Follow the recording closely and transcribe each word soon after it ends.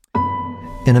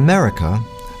In America,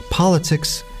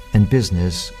 politics and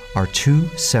business are two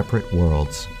separate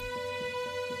worlds.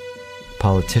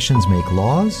 Politicians make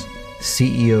laws,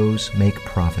 CEOs make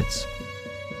profits.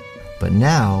 But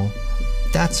now,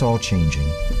 that's all changing.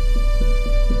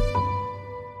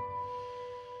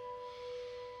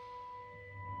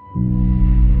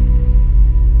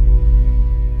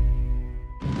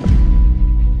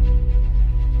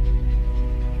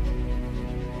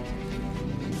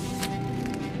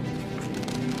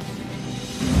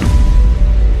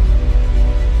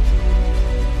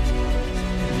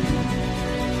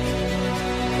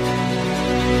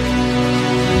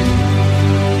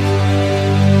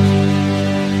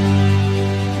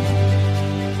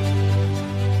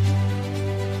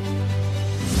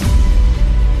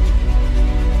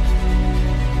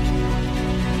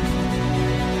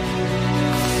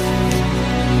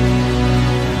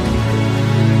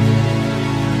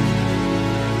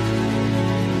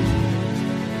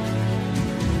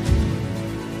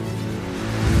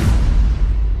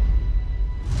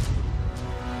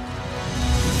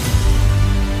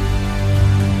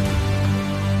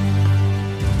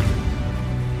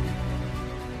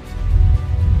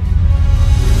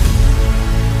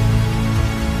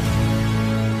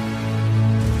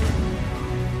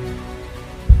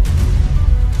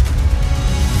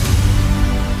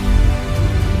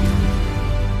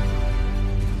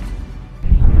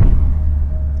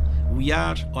 We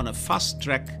are on a fast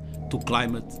track to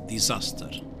climate disaster.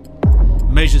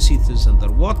 Major cities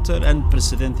underwater,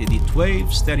 unprecedented heat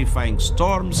waves, terrifying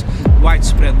storms,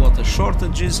 widespread water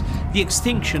shortages, the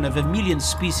extinction of 1 million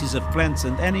species of plants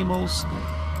and animals.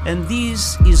 And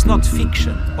this is not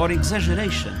fiction or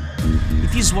exaggeration.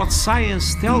 It is what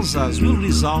science tells us will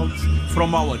result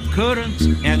from our current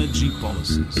energy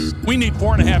policies. We need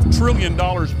 $4.5 trillion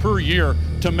per year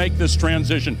to make this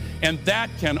transition, and that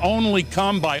can only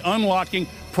come by unlocking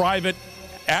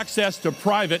access to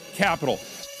private capital.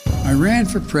 I ran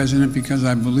for president because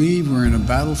I believe we're in a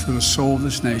battle for the soul of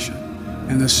this nation.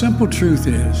 And the simple truth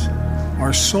is,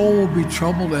 our soul will be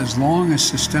troubled as long as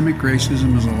systemic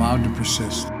racism is allowed to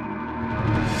persist.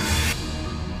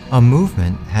 A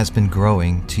movement has been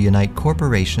growing to unite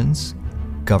corporations,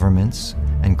 governments,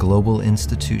 and global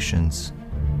institutions.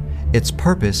 Its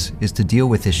purpose is to deal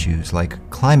with issues like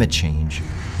climate change,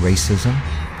 racism,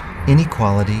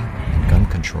 inequality, and gun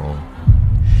control.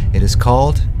 It is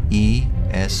called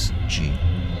ESG.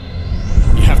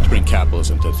 You have to bring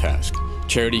capitalism to the task.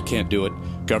 Charity can't do it,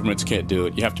 governments can't do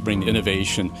it. You have to bring the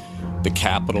innovation, the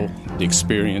capital, the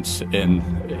experience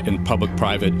in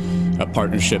public-private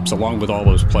partnerships along with all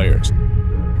those players.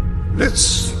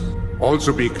 Let's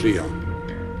also be clear.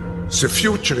 The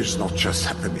future is not just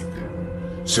happening.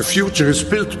 The future is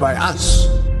built by us,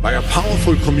 by a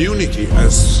powerful community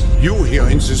as you here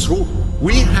in this room.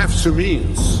 We have the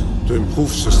means to improve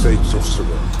the state of the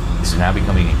world. It's now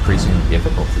becoming increasingly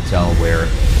difficult to tell where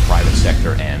the private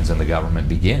sector ends and the government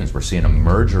begins. We're seeing a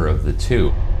merger of the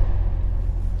two.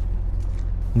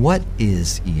 What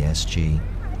is ESG?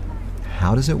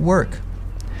 How does it work?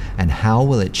 And how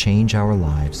will it change our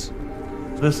lives?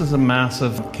 This is a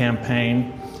massive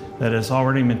campaign that has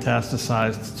already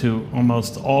metastasized to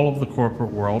almost all of the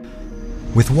corporate world.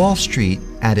 With Wall Street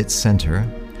at its center,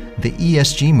 the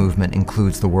ESG movement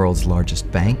includes the world's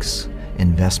largest banks,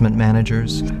 investment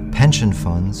managers, pension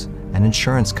funds, and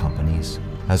insurance companies,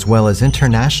 as well as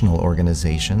international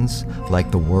organizations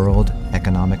like the World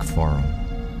Economic Forum.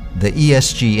 The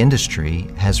ESG industry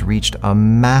has reached a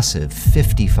massive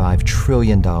 $55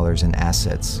 trillion in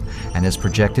assets and is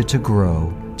projected to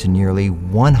grow to nearly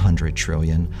 $100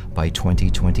 trillion by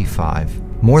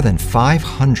 2025. More than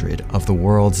 500 of the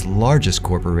world's largest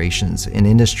corporations in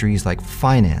industries like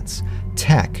finance,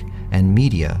 tech, and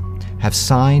media have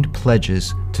signed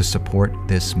pledges to support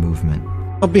this movement.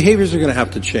 Well, behaviors are going to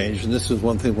have to change, and this is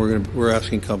one thing we're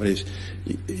asking companies.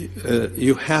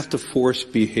 You have to force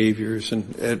behaviors,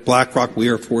 and at BlackRock we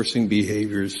are forcing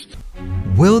behaviors.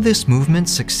 Will this movement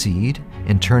succeed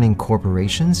in turning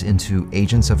corporations into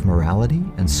agents of morality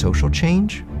and social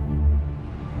change?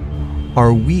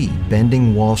 Are we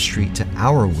bending Wall Street to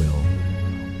our will,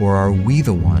 or are we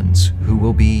the ones who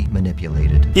will be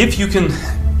manipulated? If you can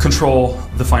control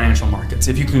the financial markets,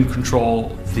 if you can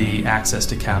control the access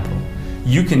to capital,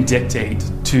 you can dictate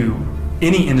to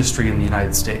any industry in the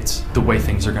United States the way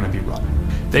things are going to be run.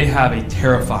 They have a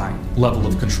terrifying level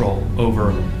of control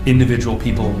over individual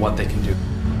people and what they can do.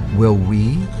 Will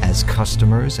we, as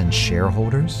customers and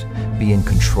shareholders, be in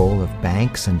control of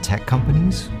banks and tech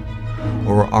companies?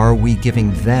 Or are we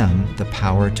giving them the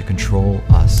power to control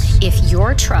us? If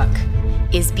your truck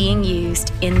is being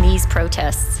used in these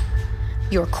protests,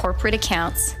 your corporate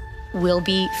accounts will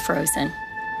be frozen.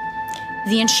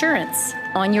 The insurance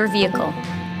on your vehicle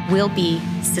will be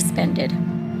suspended.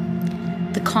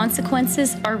 The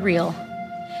consequences are real,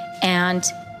 and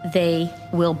they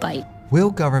will bite. Will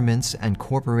governments and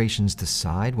corporations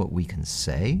decide what we can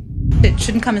say? It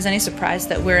shouldn't come as any surprise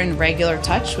that we're in regular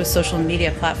touch with social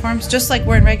media platforms, just like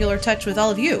we're in regular touch with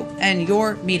all of you and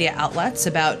your media outlets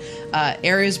about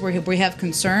areas where we have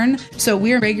concern. So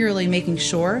we're regularly making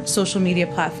sure social media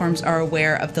platforms are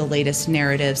aware of the latest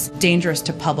narratives dangerous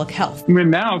to public health. And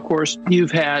now, of course,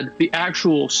 you've had the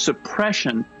actual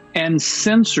suppression and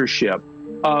censorship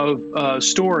of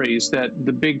stories that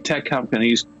the big tech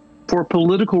companies, for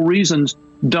political reasons,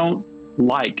 don't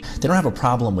like. They don't have a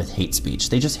problem with hate speech.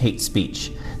 They just hate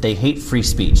speech. They hate free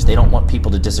speech. They don't want people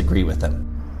to disagree with them.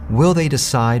 Will they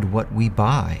decide what we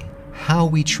buy, how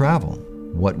we travel,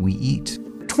 what we eat?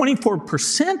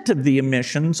 24% of the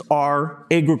emissions are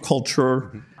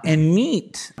agriculture and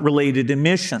meat-related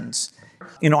emissions.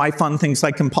 I fund things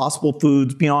like Impossible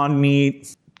Foods, Beyond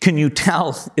Meat. Can you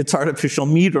tell it's artificial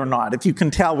meat or not? If you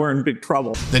can tell, we're in big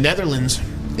trouble. The Netherlands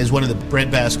is one of the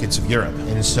breadbaskets of Europe,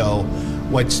 and so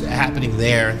what's happening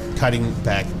there, cutting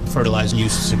back fertilizer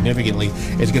use significantly,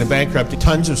 is going to bankrupt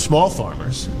tons of small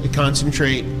farmers,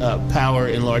 concentrate power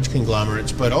in large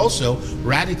conglomerates, but also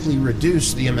radically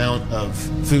reduce the amount of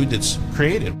food that's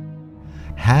created.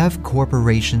 Have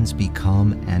corporations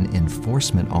become an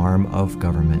enforcement arm of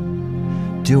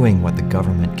government, doing what the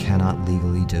government cannot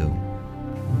legally do?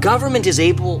 Government is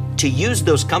able to use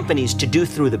those companies to do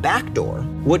through the back door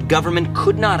what government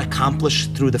could not accomplish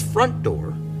through the front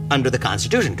door under the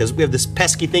Constitution, because we have this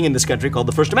pesky thing in this country called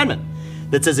the First Amendment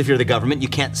that says if you're the government, you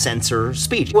can't censor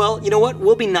speech. Well, you know what?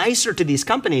 We'll be nicer to these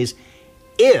companies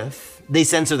if they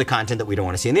censor the content that we don't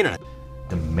want to see on the internet.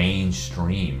 The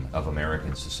mainstream of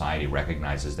American society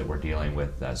recognizes that we're dealing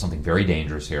with something very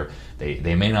dangerous here.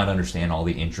 They may not understand all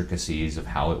the intricacies of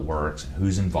how it works, and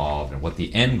who's involved, and what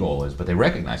the end goal is, but they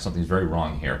recognize something's very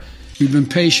wrong here. We've been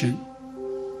patient,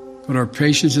 but our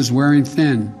patience is wearing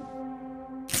thin.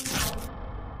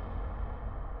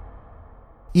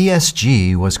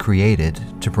 ESG was created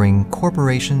to bring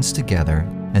corporations together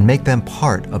and make them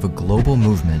part of a global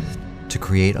movement to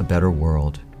create a better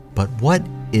world. But what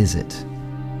is it?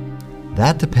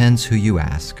 That depends who you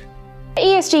ask.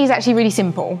 ESG is actually really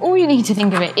simple. All you need to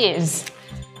think of it is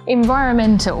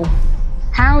environmental.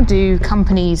 How do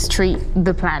companies treat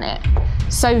the planet?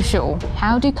 Social.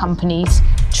 How do companies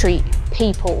treat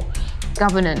people?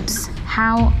 Governance.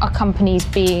 How are companies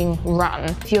being run?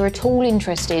 If you're at all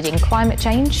interested in climate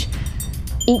change,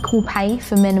 equal pay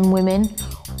for men and women,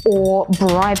 or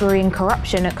bribery and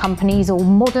corruption at companies, or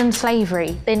modern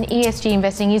slavery, then ESG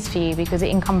investing is for you because it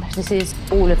encompasses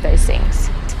all of those things.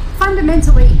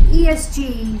 Fundamentally,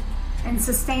 ESG and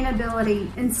sustainability,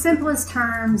 in simplest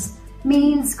terms,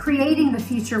 means creating the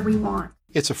future we want.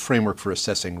 It's a framework for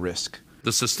assessing risk. The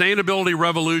sustainability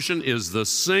revolution is the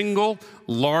single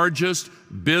largest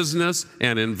business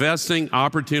and investing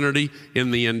opportunity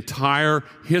in the entire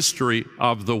history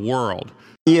of the world.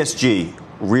 ESG,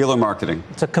 real or marketing?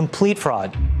 It's a complete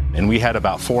fraud. And we had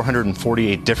about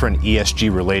 448 different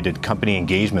ESG-related company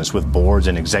engagements with boards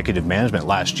and executive management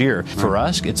last year. For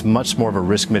us, it's much more of a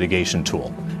risk mitigation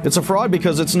tool. It's a fraud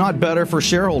because it's not better for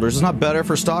shareholders. It's not better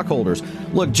for stockholders.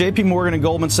 Look, JP Morgan and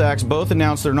Goldman Sachs both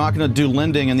announced they're not going to do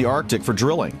lending in the Arctic for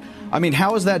drilling. I mean,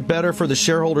 how is that better for the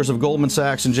shareholders of Goldman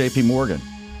Sachs and JP Morgan?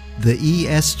 The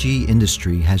ESG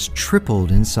industry has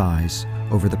tripled in size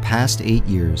over the past 8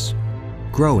 years,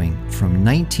 growing from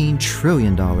 $19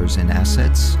 trillion in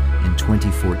assets in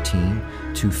 2014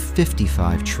 to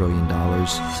 $55 trillion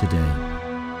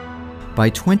today. By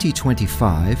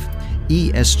 2025,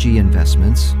 ESG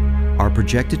investments are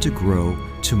projected to grow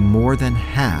to more than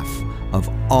half of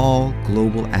all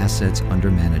global assets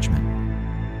under management.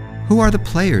 Who are the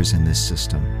players in this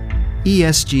system?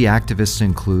 ESG activists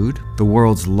include the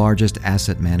world's largest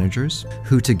asset managers,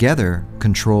 who together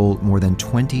control more than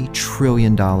 $20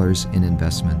 trillion in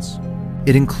investments.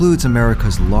 It includes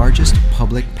America's largest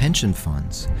public pension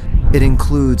funds. It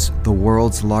includes the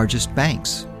world's largest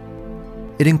banks.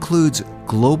 It includes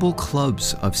global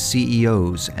clubs of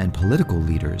CEOs and political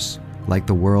leaders, like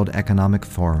the World Economic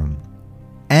Forum.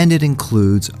 And it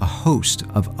includes a host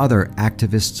of other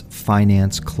activists'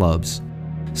 finance clubs,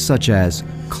 such as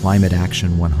Climate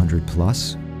Action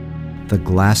 100+, the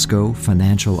Glasgow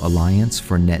Financial Alliance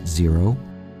for Net Zero,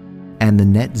 and the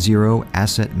Net Zero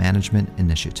Asset Management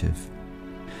Initiative.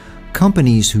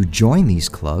 Companies who join these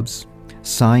clubs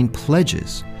sign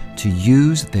pledges to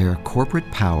use their corporate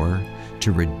power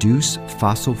to reduce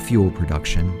fossil fuel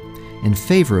production in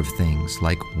favor of things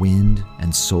like wind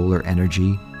and solar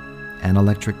energy and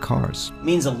electric cars.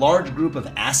 Means a large group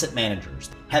of asset managers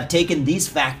have taken these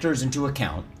factors into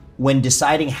account when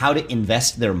deciding how to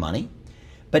invest their money.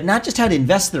 But not just how to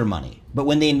invest their money, but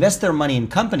when they invest their money in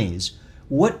companies,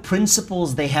 what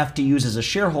principles they have to use as a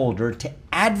shareholder to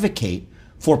advocate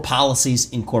for policies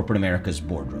in corporate America's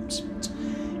boardrooms.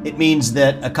 It means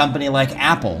that a company like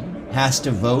Apple has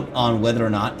to vote on whether or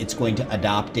not it's going to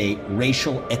adopt a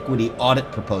racial equity audit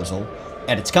proposal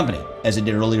at its company. As it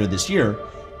did earlier this year,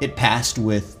 it passed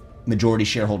with majority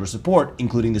shareholder support,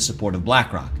 including the support of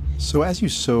BlackRock. So As You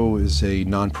Sow is a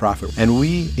nonprofit, and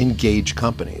we engage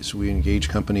companies. We engage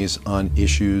companies on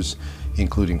issues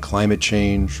including climate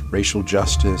change, racial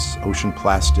justice, ocean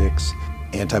plastics,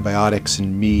 antibiotics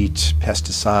in meat,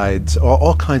 pesticides,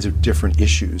 all kinds of different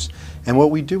issues. And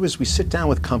what we do is we sit down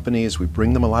with companies, we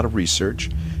bring them a lot of research,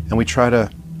 and we try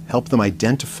to help them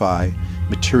identify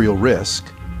material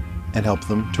risk and help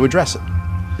them to address it.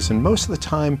 And most of the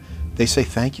time, they say,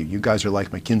 thank you, you guys are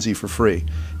like McKinsey for free,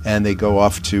 and they go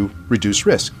off to reduce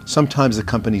risk. Sometimes the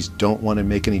companies don't want to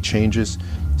make any changes,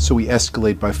 so we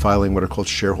escalate by filing what are called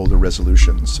shareholder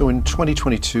resolutions. So in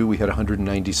 2022, we had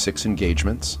 196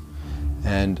 engagements,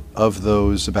 and of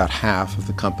those, about half of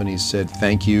the companies said,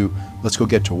 thank you, let's go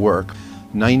get to work.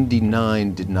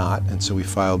 99 did not, and so we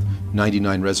filed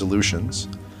 99 resolutions.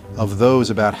 Of those,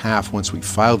 about half, once we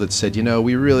filed it, said, you know,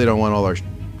 we really don't want all our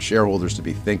shareholders to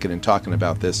be thinking and talking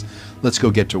about this. Let's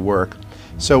go get to work.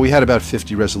 So we had about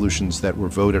 50 resolutions that were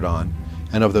voted on,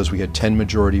 and of those we had 10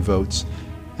 majority votes,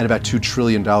 and about $2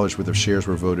 trillion worth of shares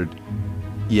were voted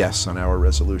yes on our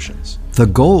resolutions. The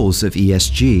goals of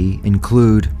ESG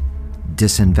include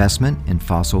disinvestment in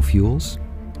fossil fuels,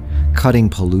 cutting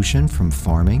pollution from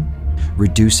farming,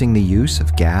 reducing the use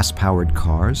of gas-powered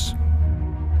cars,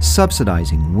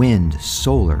 subsidizing wind,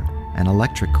 solar, and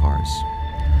electric cars,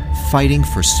 fighting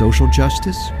for social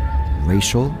justice,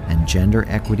 racial and gender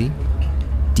equity,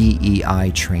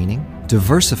 DEI training,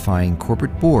 diversifying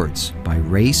corporate boards by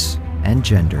race and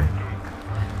gender,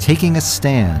 taking a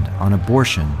stand on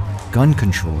abortion, gun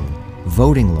control,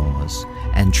 voting laws,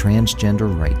 and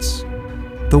transgender rights.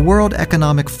 The World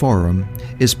Economic Forum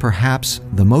is perhaps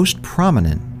the most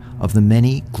prominent of the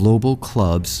many global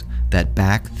clubs that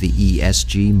back the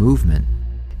ESG movement.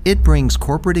 It brings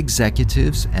corporate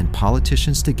executives and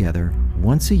politicians together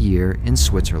once a year in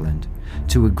Switzerland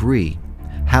to agree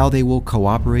how they will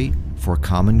cooperate for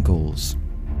common goals.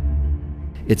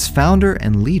 Its founder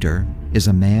and leader is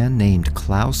a man named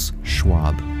Klaus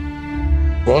Schwab.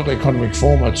 World Economic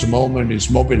Forum at the moment is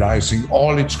mobilizing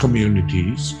all its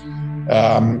communities,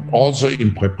 also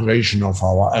in preparation of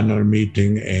our annual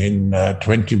meeting in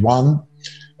 21,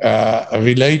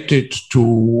 related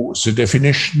to the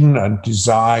definition and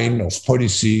design of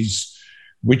policies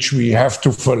which we have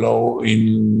to follow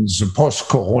in the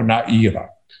post-corona era.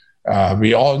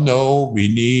 We all know we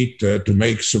need to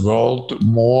make the world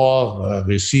more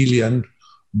resilient,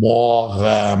 more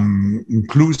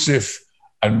inclusive,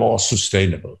 and more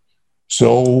sustainable.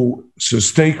 So the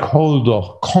stakeholder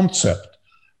concept,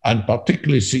 and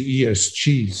particularly the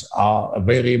ESGs, are a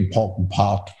very important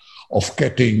part of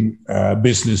getting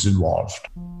business involved.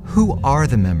 Who are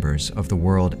the members of the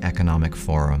World Economic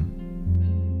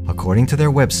Forum? According to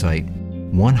their website,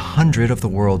 100 of the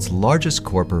world's largest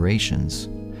corporations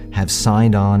have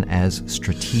signed on as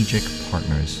strategic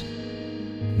partners.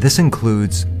 This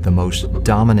includes the most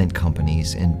dominant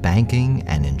companies in banking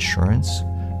and insurance,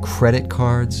 credit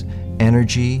cards,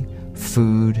 energy,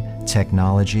 food,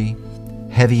 technology,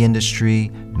 heavy industry,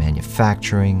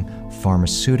 manufacturing,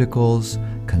 pharmaceuticals,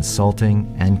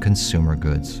 consulting, and consumer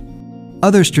goods.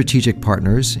 Other strategic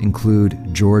partners include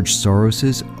George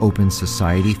Soros's Open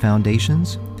Society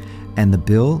Foundations and the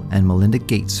Bill and Melinda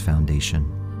Gates Foundation,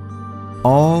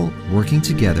 all working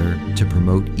together to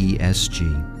promote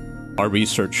ESG. Our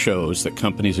research shows that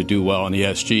companies that do well on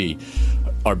ESG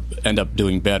end up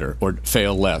doing better or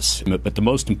fail less. But the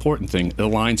most important thing, it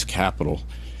aligns capital.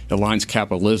 It aligns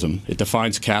capitalism. It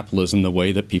defines capitalism the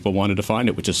way that people want to define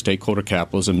it, which is stakeholder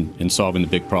capitalism in solving the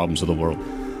big problems of the world.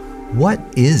 What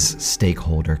is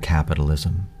stakeholder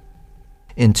capitalism?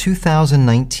 In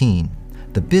 2019,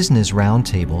 the Business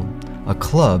Roundtable, a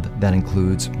club that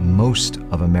includes most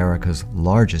of America's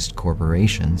largest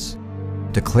corporations,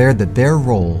 declared that their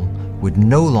role would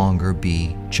no longer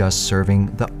be just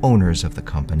serving the owners of the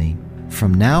company.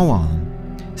 From now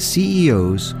on,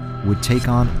 CEOs would take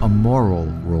on a moral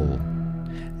role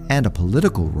and a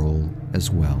political role as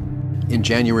well. In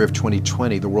January of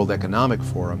 2020, the World Economic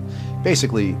Forum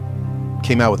basically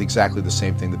came out with exactly the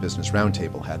same thing the Business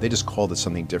Roundtable had. They just called it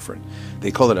something different.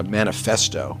 They called it a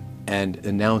manifesto, and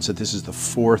announce that this is the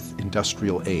fourth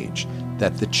industrial age,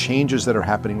 that the changes that are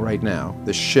happening right now,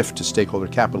 the shift to stakeholder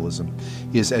capitalism,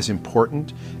 is as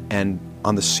important and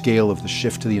on the scale of the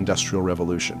shift to the Industrial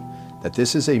Revolution. That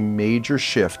this is a major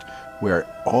shift where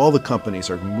all the companies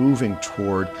are moving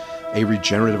toward a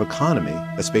regenerative economy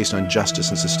that's based on justice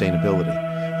and sustainability.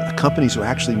 And the companies who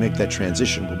actually make that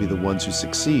transition will be the ones who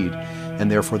succeed,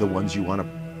 and therefore the ones you want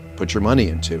to put your money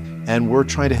into. And we're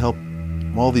trying to help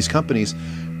all these companies.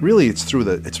 Really, it's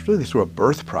really through a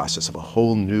birth process of a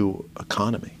whole new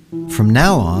economy. From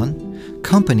now on,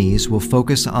 companies will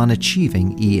focus on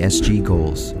achieving ESG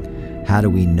goals. How do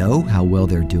we know how well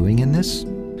they're doing in this?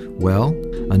 Well,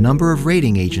 a number of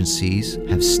rating agencies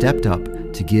have stepped up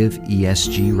to give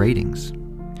ESG ratings.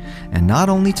 And not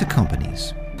only to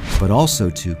companies, but also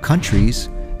to countries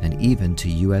and even to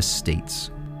U.S.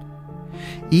 states.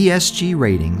 ESG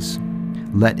ratings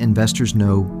let investors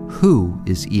know who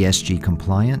is ESG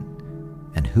compliant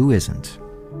and who isn't.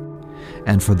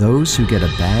 And for those who get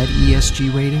a bad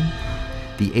ESG rating,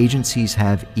 the agencies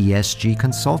have ESG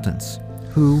consultants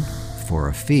who, for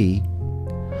a fee,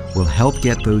 will help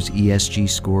get those ESG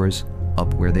scores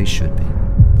up where they should be.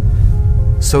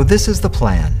 So this is the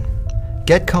plan.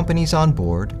 Get companies on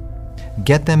board,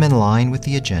 get them in line with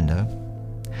the agenda,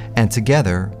 and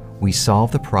together we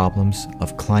solve the problems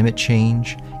of climate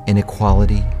change,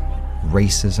 inequality,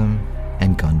 racism,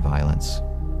 and gun violence.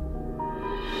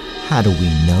 How do we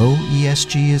know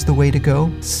ESG is the way to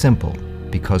go? Simple,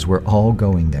 because we're all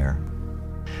going there.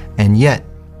 And yet,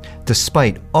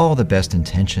 despite all the best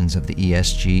intentions of the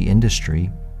ESG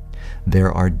industry,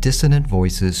 there are dissonant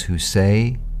voices who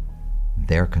say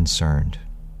they're concerned.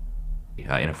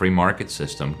 In a free market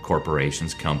system,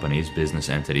 corporations, companies, business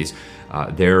entities,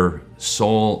 their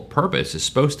sole purpose is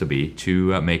supposed to be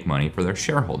to make money for their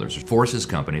shareholders. It forces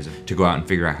companies to go out and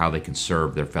figure out how they can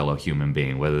serve their fellow human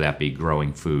being, whether that be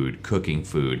growing food, cooking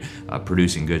food,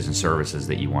 producing goods and services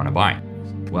that you want to buy.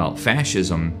 Well,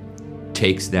 fascism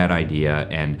takes that idea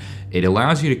and it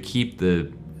allows you to keep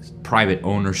the private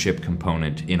ownership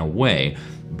component in a way,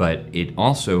 but it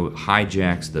also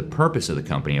hijacks the purpose of the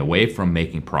company away from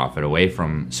making profit, away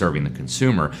from serving the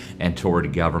consumer, and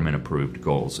toward government-approved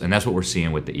goals. And that's what we're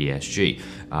seeing with the ESG.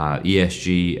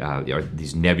 ESG are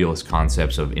these nebulous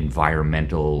concepts of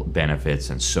environmental benefits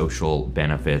and social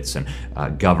benefits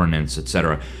and governance,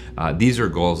 etc. These are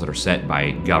goals that are set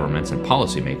by governments and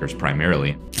policymakers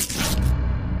primarily.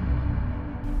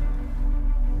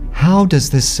 How does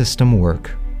this system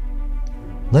work?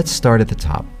 Let's start at the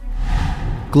top.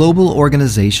 Global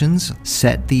organizations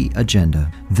set the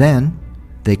agenda. Then,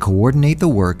 they coordinate the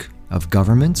work of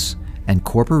governments and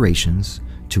corporations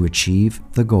to achieve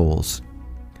the goals.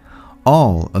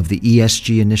 All of the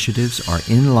ESG initiatives are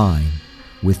in line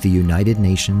with the United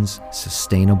Nations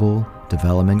Sustainable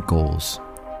Development Goals.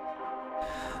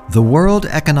 The World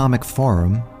Economic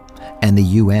Forum and the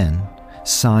UN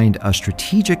signed a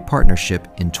strategic partnership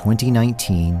in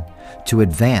 2019 to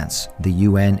advance the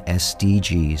UN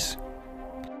SDGs.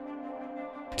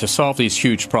 To solve these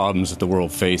huge problems that the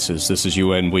world faces, this is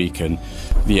UN Week, and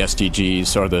the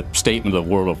SDGs are the statement of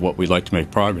the world of what we'd like to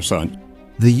make progress on.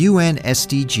 The UN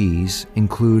SDGs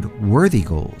include worthy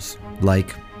goals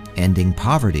like ending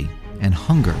poverty and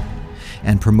hunger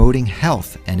and promoting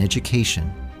health and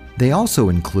education. They also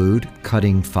include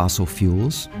cutting fossil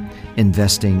fuels,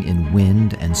 investing in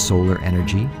wind and solar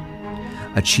energy,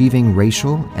 achieving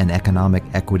racial and economic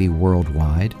equity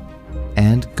worldwide,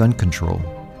 and gun control.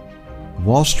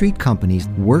 Wall Street companies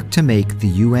work to make the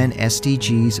UN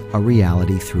SDGs a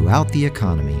reality throughout the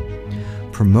economy,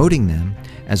 promoting them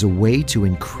as a way to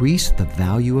increase the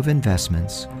value of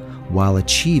investments while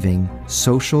achieving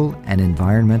social and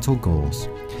environmental goals.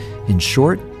 In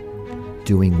short,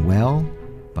 doing well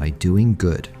by doing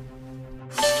good.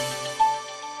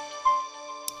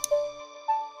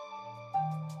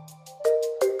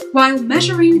 While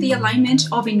measuring the alignment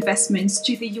of investments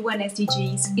to the UN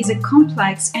SDGs is a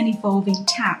complex and evolving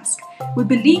task, we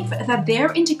believe that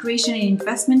their integration in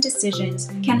investment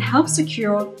decisions can help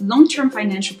secure long-term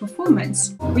financial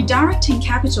performance. Redirecting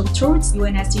capital towards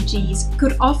UN SDGs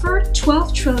could offer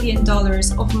 $12 trillion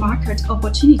of market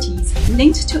opportunities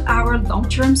linked to our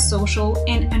long-term social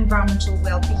and environmental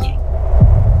well-being.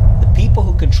 The people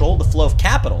who control the flow of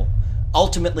capital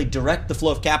ultimately direct the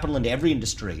flow of capital into every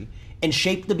industry and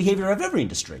shape the behavior of every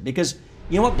industry. Because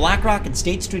you know what, BlackRock and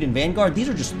State Street and Vanguard, these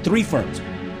are just three firms.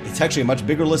 It's actually a much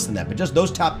bigger list than that, but just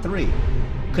those top three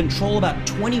control about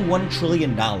 $21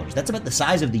 trillion. That's about the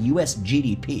size of the US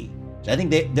GDP. So I think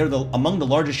they're among the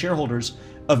largest shareholders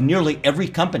of nearly every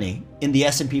company in the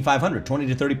S&P 500. 20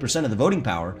 to 30% of the voting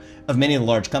power of many of the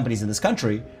large companies in this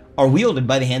country are wielded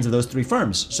by the hands of those three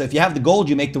firms. So if you have the gold,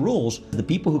 you make the rules. The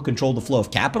people who control the flow of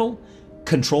capital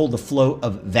control the flow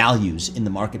of values in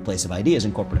the marketplace of ideas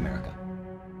in corporate America.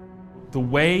 The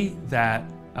way that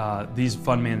these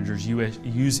fund managers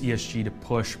use ESG to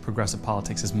push progressive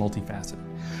politics is multifaceted.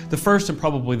 The first and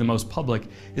probably the most public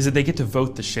is that they get to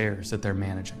vote the shares that they're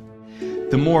managing.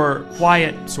 The more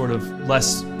quiet, sort of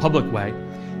less public way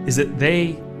is that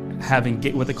they have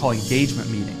what they call engagement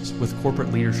meetings with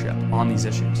corporate leadership on these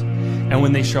issues. And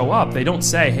when they show up, they don't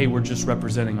say, hey, we're just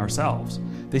representing ourselves.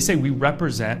 They say we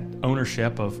represent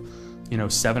ownership of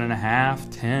 7.5%,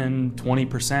 10%,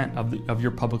 20% of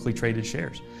your publicly traded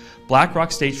shares.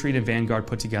 BlackRock, State Street, and Vanguard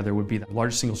put together would be the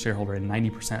largest single shareholder in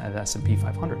 90% of the S&P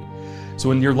 500. So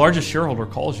when your largest shareholder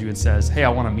calls you and says, hey, I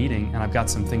want a meeting and I've got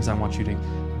some things I want you to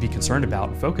be concerned about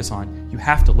and focus on, you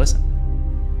have to listen.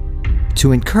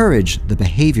 To encourage the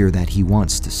behavior that he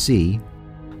wants to see,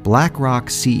 BlackRock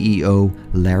CEO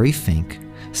Larry Fink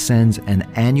sends an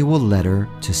annual letter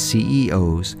to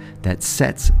CEOs that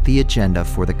sets the agenda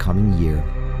for the coming year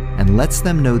and lets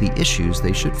them know the issues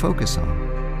they should focus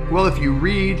on. Well, if you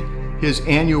read his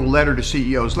annual letter to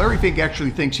CEOs, Larry Fink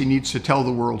actually thinks he needs to tell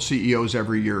the world CEOs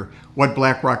every year what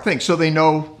BlackRock thinks so they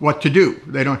know what to do.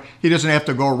 He doesn't have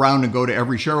to go around and go to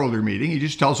every shareholder meeting. He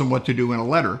just tells them what to do in a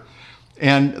letter.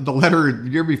 And the letter the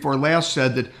year before last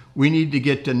said that we need to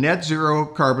get to net zero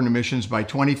carbon emissions by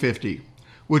 2050,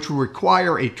 which will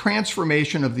require a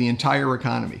transformation of the entire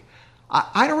economy.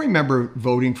 I don't remember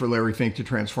voting for Larry Fink to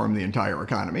transform the entire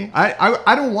economy.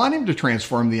 I don't want him to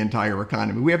transform the entire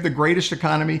economy. We have the greatest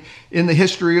economy in the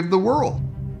history of the world.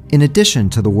 In addition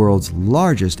to the world's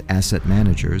largest asset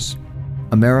managers,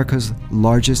 America's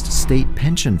largest state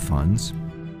pension funds,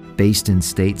 based in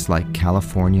states like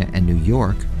California and New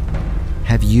York,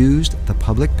 have used the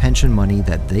public pension money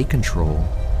that they control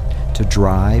to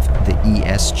drive the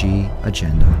ESG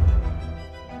agenda.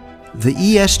 The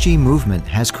ESG movement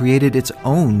has created its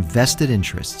own vested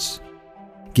interests,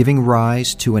 giving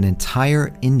rise to an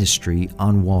entire industry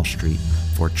on Wall Street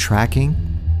for tracking,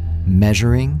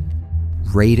 measuring,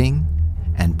 rating,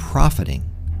 and profiting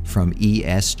from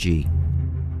ESG.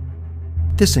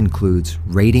 This includes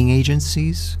rating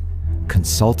agencies,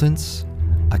 consultants,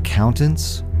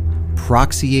 accountants,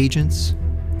 proxy agents,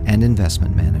 and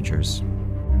investment managers.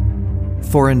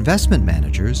 For investment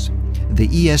managers, the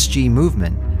ESG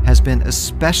movement has been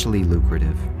especially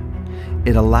lucrative.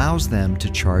 It allows them to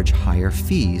charge higher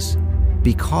fees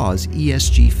because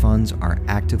ESG funds are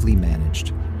actively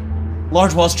managed.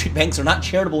 Large Wall Street banks are not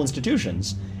charitable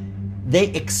institutions. They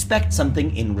expect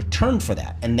something in return for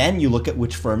that. And then you look at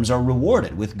which firms are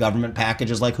rewarded with government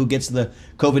packages like who gets the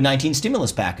COVID-19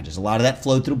 stimulus packages. A lot of that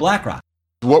flowed through BlackRock.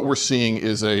 What we're seeing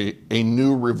is a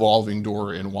new revolving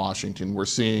door in Washington. We're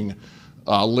seeing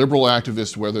liberal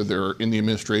activists, whether they're in the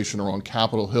administration or on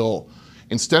Capitol Hill,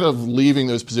 instead of leaving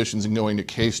those positions and going to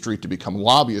K Street to become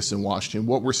lobbyists in Washington,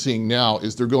 what we're seeing now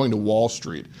is they're going to Wall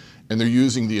Street and they're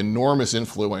using the enormous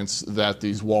influence that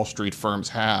these Wall Street firms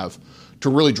have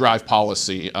to really drive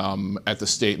policy at the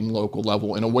state and local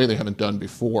level in a way they haven't done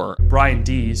before. Brian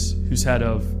Deese, who's head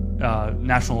of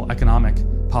national economic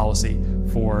policy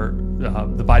for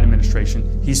the Biden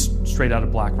administration, he's straight out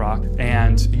of BlackRock.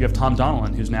 And you have Tom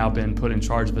Donilon, who's now been put in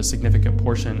charge of a significant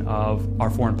portion of our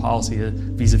foreign policy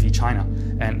vis-a-vis China.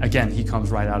 And again, he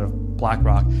comes right out of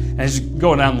BlackRock. And as you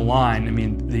go down the line, I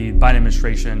mean, the Biden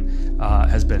administration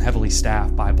has been heavily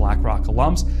staffed by BlackRock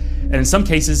alums. And in some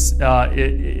cases,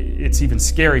 it's even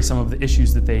scary, some of the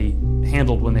issues that they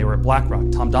handled when they were at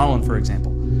BlackRock. Tom Donilon, for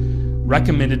example,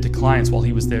 recommended to clients while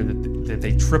he was there that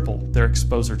they triple their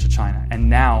exposure to China. And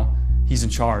now he's in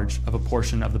charge of a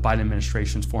portion of the Biden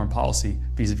administration's foreign policy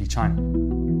vis-a-vis China.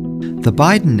 The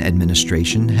Biden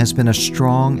administration has been a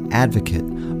strong advocate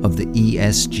of the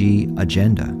ESG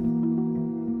agenda.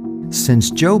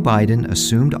 Since Joe Biden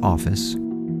assumed office,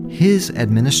 his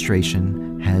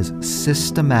administration has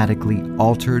systematically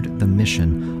altered the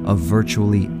mission of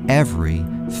virtually every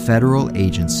federal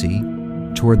agency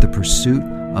toward the pursuit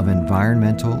of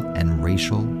environmental and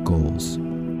racial goals.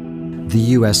 The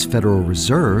U.S. Federal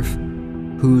Reserve,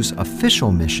 whose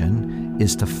official mission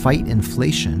is to fight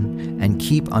inflation and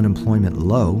keep unemployment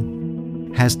low,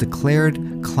 has declared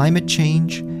climate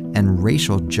change and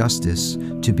racial justice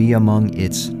to be among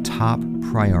its top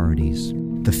priorities.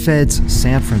 The Fed's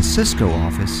San Francisco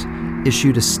office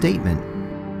issued a statement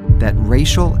that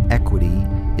racial equity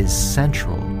is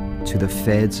central to the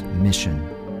Fed's mission.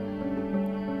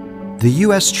 The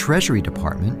U.S. Treasury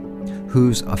Department,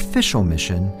 whose official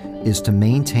mission is to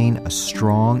maintain a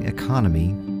strong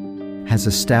economy, has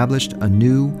established a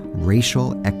new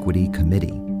Racial Equity Committee,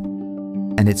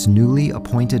 and its newly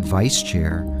appointed vice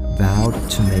chair, vowed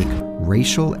to make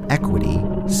racial equity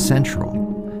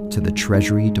central to the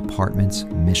Treasury Department's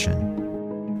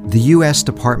mission. The U.S.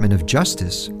 Department of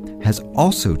Justice has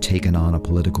also taken on a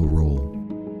political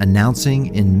role,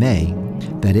 announcing in May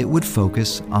that it would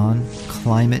focus on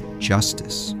climate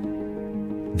justice.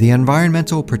 The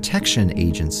Environmental Protection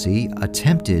Agency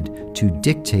attempted to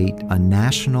dictate a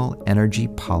national energy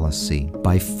policy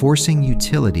by forcing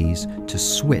utilities to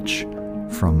switch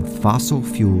from fossil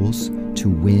fuels to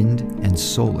wind and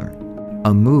solar,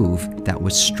 a move that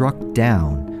was struck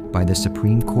down by the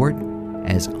Supreme Court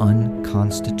as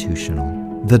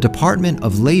unconstitutional. The Department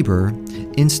of Labor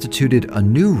instituted a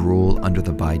new rule under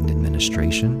the Biden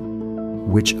administration,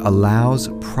 which allows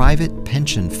private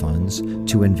pension funds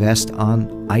to invest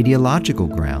on ideological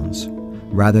grounds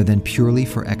rather than purely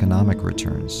for economic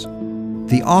returns.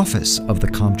 The Office of the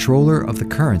Comptroller of the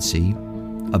Currency,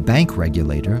 a bank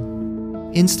regulator,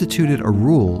 instituted a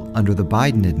rule under the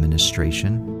Biden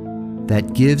administration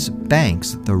that gives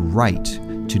banks the right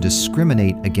to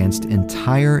discriminate against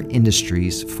entire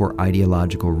industries for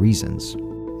ideological reasons.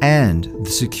 And the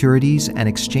Securities and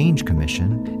Exchange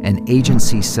Commission, an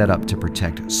agency set up to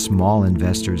protect small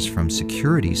investors from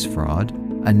securities fraud,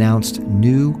 announced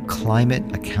new climate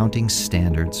accounting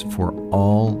standards for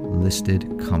all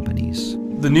listed companies.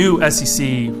 The new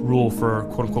SEC rule for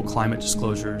quote-unquote climate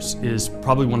disclosures is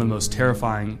probably one of the most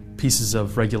terrifying pieces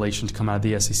of regulation to come out of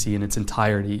the SEC in its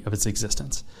entirety of its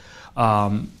existence.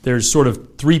 There's sort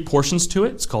of three portions to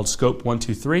it. It's called Scope 1,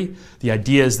 2, 3. The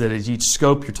idea is that at each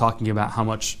scope, you're talking about how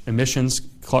much emissions,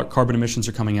 carbon emissions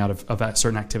are coming out of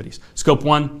certain activities. Scope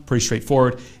 1, pretty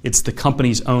straightforward. It's the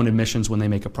company's own emissions when they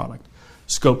make a product.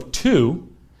 Scope 2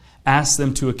 asks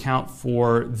them to account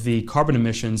for the carbon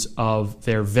emissions of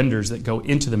their vendors that go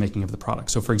into the making of the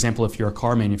product. So for example, if you're a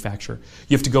car manufacturer,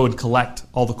 you have to go and collect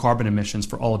all the carbon emissions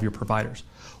for all of your providers.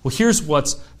 Well, here's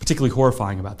what's particularly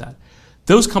horrifying about that.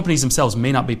 Those companies themselves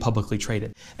may not be publicly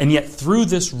traded. And yet through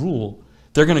this rule,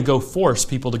 they're going to force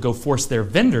their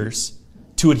vendors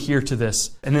to adhere to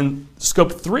this. And then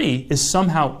Scope 3 is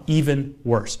somehow even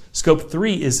worse. Scope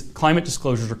 3 is climate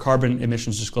disclosures or carbon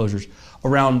emissions disclosures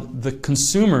around the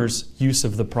consumer's use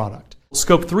of the product.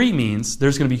 Scope 3 means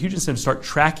there's going to be a huge incentive to start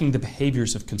tracking the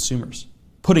behaviors of consumers,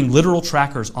 putting literal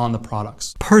trackers on the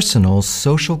products. Personal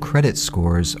social credit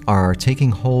scores are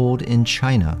taking hold in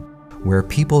China, where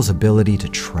people's ability to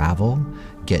travel,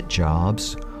 get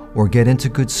jobs, or get into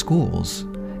good schools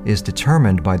is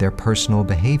determined by their personal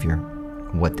behavior,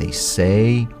 what they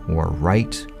say or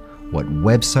write, what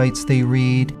websites they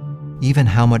read, even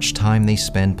how much time they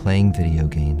spend playing video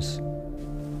games.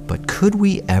 But could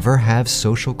we ever have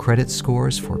social credit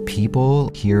scores for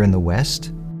people here in the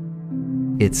West?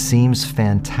 It seems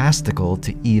fantastical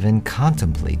to even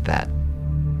contemplate that.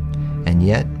 And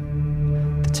yet,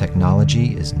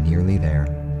 technology is nearly there.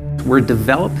 We're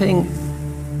developing,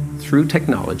 through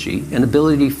technology, an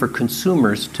ability for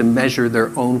consumers to measure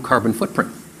their own carbon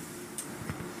footprint.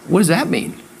 What does that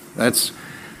mean? That's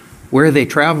where are they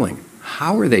traveling?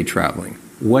 How are they traveling?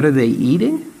 What are they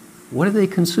eating? What are they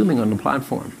consuming on the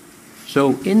platform?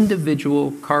 So,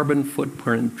 individual carbon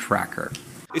footprint tracker.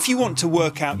 If you want to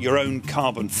work out your own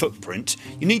carbon footprint,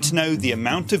 you need to know the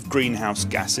amount of greenhouse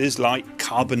gases like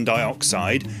carbon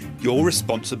dioxide you're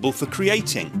responsible for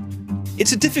creating.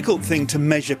 It's a difficult thing to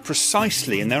measure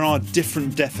precisely, and there are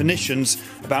different definitions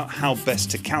about how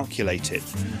best to calculate it.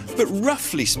 But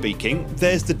roughly speaking,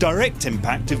 there's the direct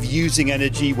impact of using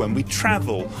energy when we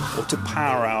travel or to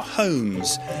power our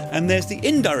homes, and there's the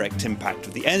indirect impact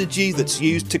of the energy that's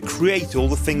used to create all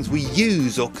the things we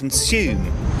use or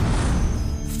consume.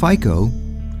 FICO,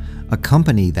 a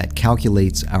company that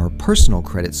calculates our personal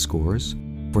credit scores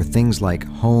for things like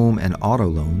home and auto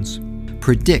loans,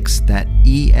 predicts that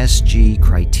ESG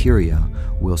criteria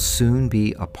will soon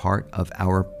be a part of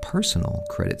our personal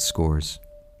credit scores.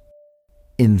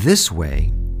 In this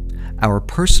way, our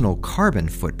personal carbon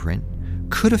footprint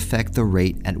could affect the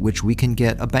rate at which we can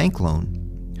get a bank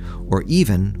loan, or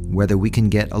even whether we can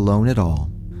get a loan at all.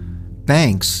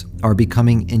 Banks are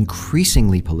becoming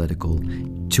increasingly political.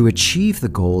 To achieve the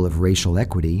goal of racial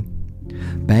equity,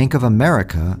 Bank of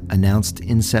America announced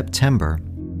in September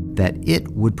that it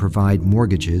would provide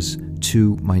mortgages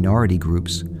to minority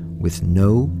groups with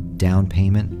no down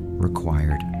payment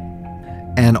required.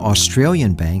 An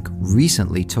Australian bank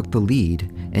recently took the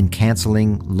lead in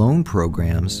canceling loan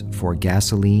programs for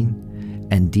gasoline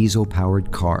and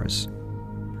diesel-powered cars.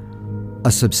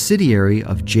 A subsidiary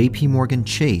of J.P. Morgan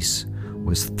Chase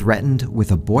was threatened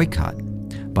with a boycott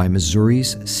by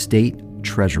Missouri's state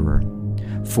treasurer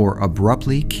for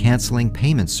abruptly canceling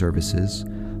payment services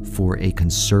for a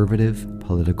conservative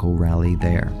political rally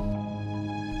there.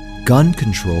 Gun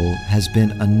control has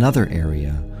been another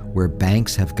area where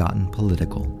banks have gotten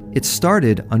political. It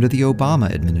started under the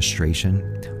Obama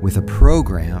administration with a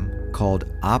program called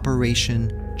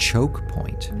Operation Choke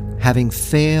Point. Having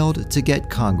failed to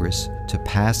get Congress to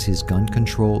pass his gun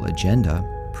control agenda,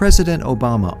 President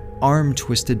Obama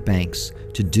arm-twisted banks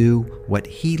to do what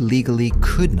he legally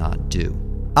could not do.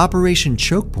 Operation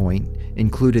Choke Point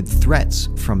included threats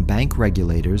from bank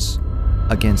regulators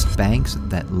against banks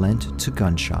that lent to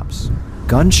gun shops.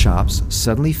 Gun shops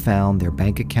suddenly found their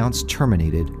bank accounts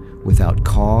terminated without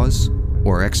cause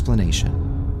or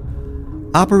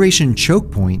explanation. Operation Choke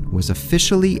Point was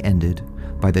officially ended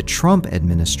by the Trump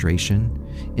administration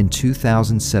in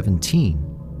 2017,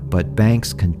 but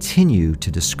banks continue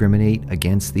to discriminate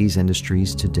against these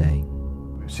industries today.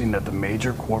 We've seen that the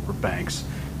major corporate banks,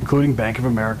 including Bank of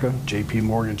America, JP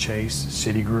Morgan Chase,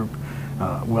 Citigroup,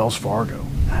 Wells Fargo,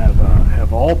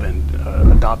 have all been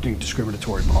adopting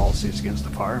discriminatory policies against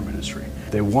the firearm industry.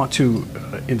 They want to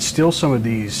instill some of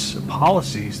these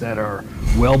policies that are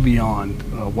well beyond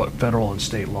what federal and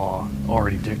state law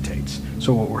already dictates.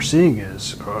 So what we're seeing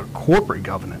is corporate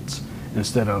governance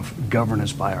instead of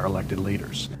governance by our elected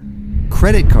leaders.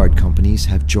 Credit card companies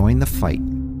have joined the fight.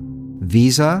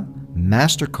 Visa,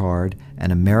 MasterCard,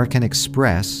 and American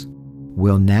Express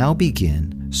will now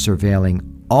begin surveilling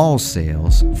all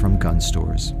sales from gun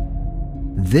stores.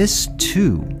 This,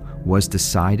 too, was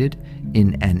decided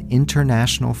in an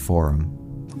international forum.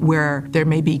 Where there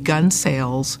may be gun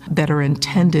sales that are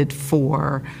intended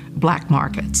for black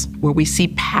markets, where we see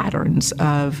patterns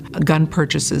of gun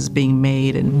purchases being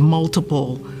made in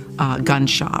multiple gun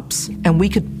shops. And we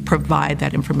could provide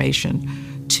that information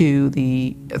to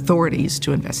the authorities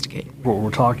to investigate. What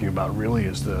we're talking about really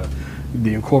is the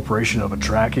incorporation of a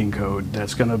tracking code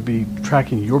that's going to be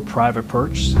tracking your private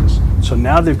purchases. So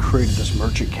now they've created this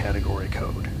merchant category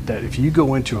code that if you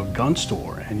go into a gun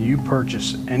store and you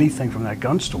purchase anything from that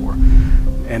gun store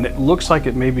and it looks like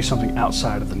it may be something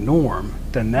outside of the norm,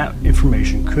 then that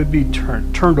information could be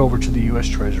turned over to the U.S.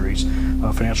 Treasury's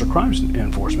Financial Crimes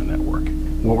Enforcement Network.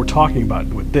 What we're talking about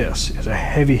with this is a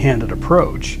heavy-handed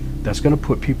approach that's going to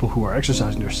put people who are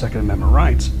exercising their Second Amendment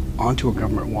rights onto a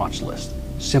government watch list,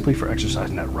 simply for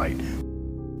exercising that right.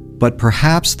 But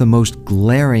perhaps the most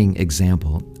glaring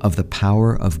example of the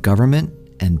power of government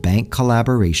and bank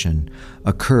collaboration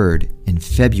occurred in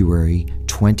February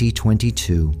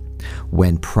 2022,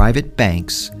 when private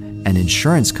banks and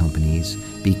insurance companies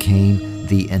became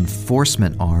the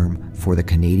enforcement arm for the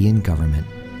Canadian government,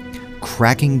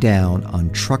 cracking down on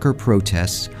trucker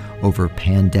protests over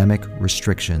pandemic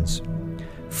restrictions,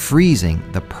 freezing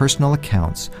the personal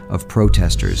accounts of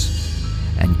protesters,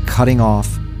 and cutting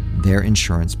off their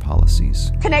insurance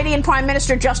policies. Canadian Prime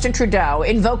Minister Justin Trudeau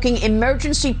invoking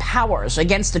emergency powers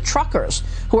against the truckers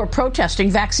who are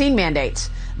protesting vaccine mandates.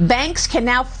 Banks can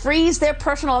now freeze their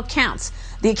personal accounts,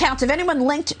 the accounts of anyone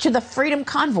linked to the Freedom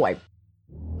Convoy.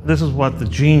 This is what the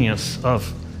genius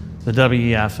of the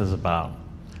WEF is about,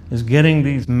 is getting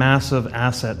these massive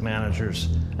asset managers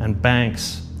and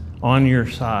banks on your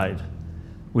side,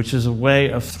 which is a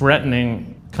way of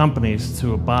threatening companies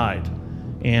to abide.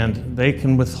 And they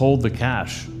can withhold the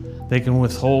cash. They can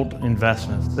withhold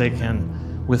investments. They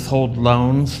can withhold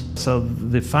loans. So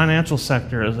the financial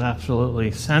sector is absolutely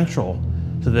central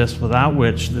to this, without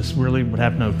which this really would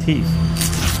have no teeth.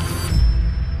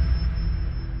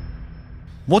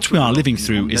 What we are living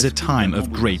through is a time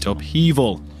of great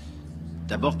upheaval.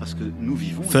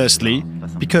 Firstly,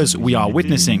 because we are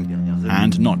witnessing,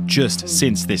 and not just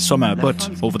since this summer, but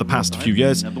over the past few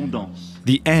years,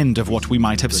 the end of what we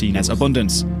might have seen as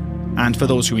abundance. And for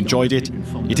those who enjoyed it,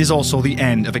 it is also the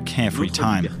end of a carefree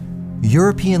time.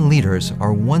 European leaders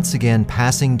are once again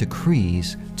passing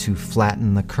decrees to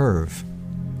flatten the curve.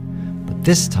 But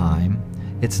this time,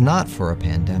 it's not for a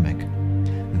pandemic.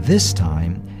 This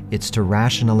time, it's to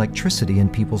ration electricity in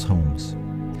people's homes.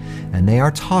 And they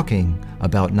are talking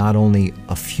about not only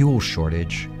a fuel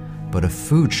shortage, but a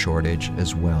food shortage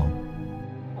as well.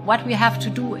 What we have to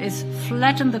do is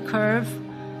flatten the curve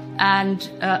and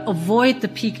avoid the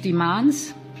peak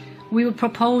demands. We will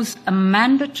propose a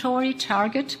mandatory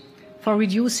target for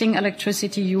reducing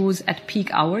electricity use at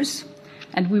peak hours,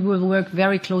 and we will work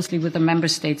very closely with the member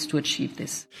states to achieve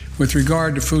this. With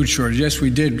regard to food shortages, yes, we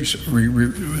did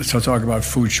talk about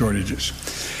food shortages,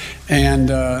 and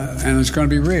it's going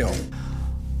to be real.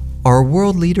 Are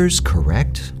world leaders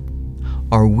correct?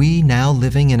 Are we now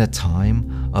living in a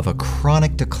time of a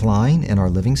chronic decline in our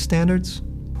living standards?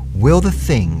 Will the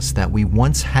things that we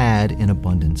once had in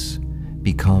abundance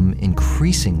become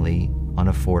increasingly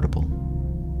unaffordable?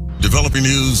 Developing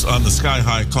news on the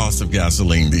sky-high cost of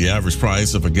gasoline. The average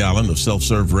price of a gallon of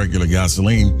self-serve regular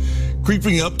gasoline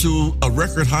creeping up to a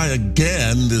record high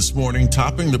again this morning,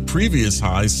 topping the previous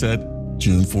high set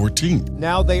June 14th.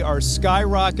 Now they are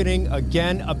skyrocketing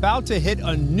again, about to hit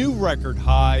a new record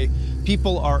high.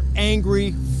 People are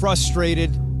angry,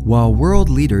 frustrated. While world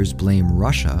leaders blame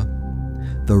Russia,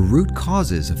 the root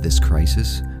causes of this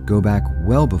crisis go back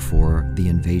well before the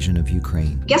invasion of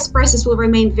Ukraine. Gas prices will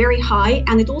remain very high,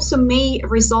 and it also may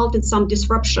result in some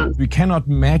disruption. We cannot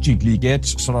magically get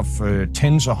sort of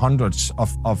tens or hundreds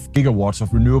of gigawatts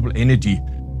of renewable energy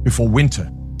before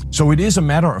winter. So it is a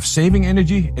matter of saving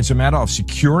energy. It's a matter of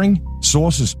securing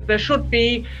sources. There should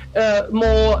be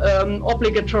more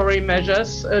obligatory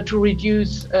measures to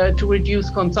reduce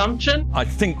consumption. I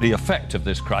think the effect of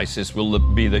this crisis will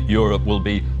be that Europe will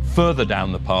be further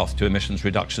down the path to emissions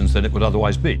reductions than it would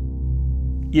otherwise be.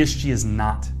 ESG is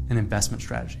not an investment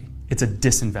strategy. It's a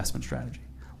disinvestment strategy.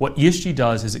 What ESG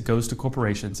does is it goes to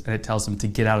corporations and it tells them to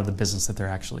get out of the business that they're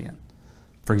actually in.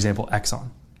 For example, Exxon,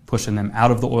 pushing them out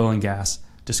of the oil and gas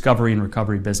discovery and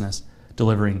recovery business,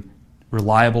 delivering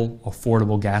reliable,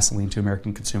 affordable gasoline to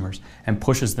American consumers, and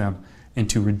pushes them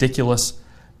into ridiculous,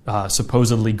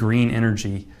 supposedly green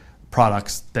energy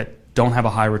products that don't have a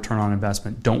high return on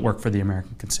investment, don't work for the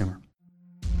American consumer.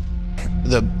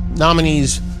 The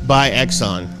nominees by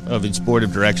Exxon of its board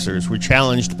of directors were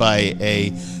challenged by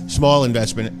a small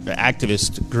investment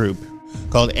activist group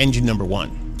called Engine Number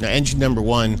One. Now, Engine Number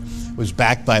One was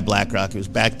backed by BlackRock, it was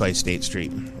backed by State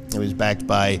Street, it was backed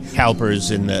by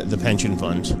CalPERS and the pension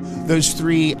funds. Those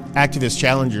three activist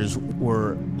challengers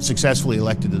were successfully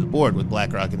elected to the board with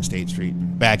BlackRock and State Street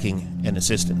backing and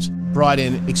assistance. Brought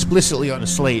in explicitly on a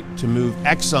slate to move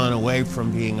Exxon away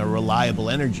from being a reliable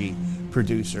energy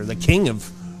producer, the king of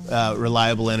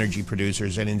reliable energy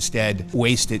producers, and instead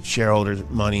waste its shareholders'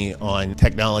 money on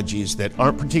technologies that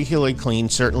aren't particularly clean,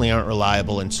 certainly aren't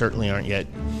reliable, and certainly aren't yet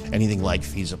anything like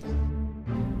feasible.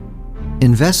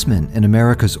 Investment in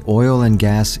America's oil and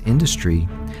gas industry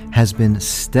has been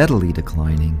steadily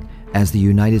declining as the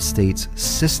United States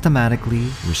systematically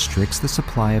restricts the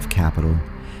supply of capital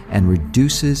and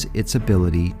reduces its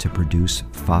ability to produce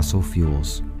fossil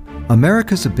fuels.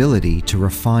 America's ability to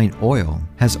refine oil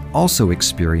has also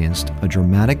experienced a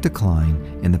dramatic decline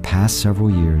in the past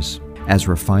several years as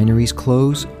refineries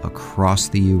close across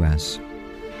the U.S.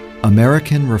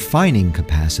 American refining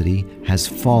capacity has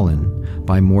fallen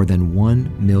by more than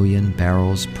 1 million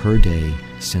barrels per day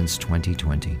since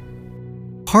 2020.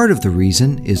 Part of the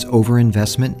reason is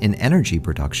overinvestment in energy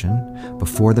production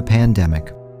before the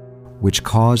pandemic, which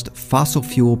caused fossil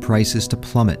fuel prices to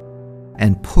plummet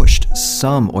and pushed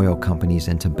some oil companies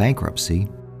into bankruptcy.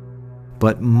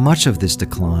 But much of this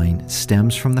decline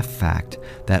stems from the fact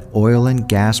that oil and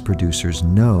gas producers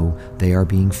know they are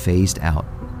being phased out,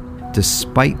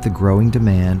 despite the growing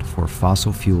demand for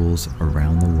fossil fuels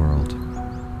around the world.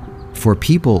 For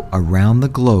people around the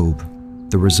globe,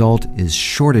 the result is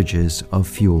shortages of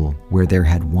fuel where there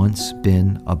had once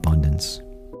been abundance.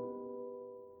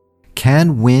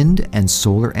 Can wind and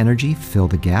solar energy fill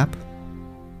the gap?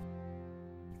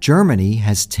 Germany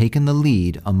has taken the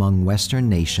lead among Western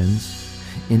nations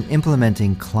in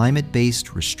implementing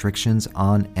climate-based restrictions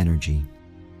on energy,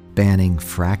 banning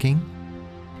fracking,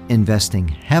 investing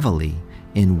heavily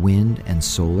in wind and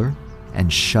solar,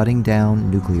 and shutting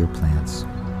down nuclear plants.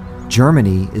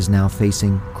 Germany is now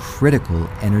facing critical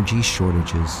energy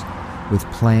shortages with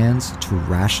plans to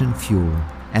ration fuel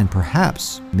and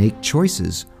perhaps make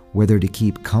choices whether to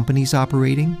keep companies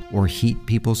operating or heat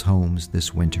people's homes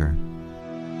this winter.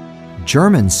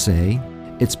 Germans say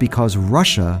it's because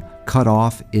Russia cut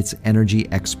off its energy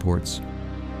exports.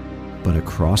 But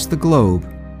across the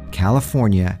globe,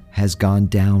 California has gone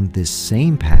down this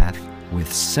same path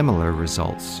with similar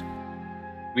results.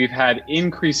 We've had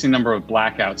increasing number of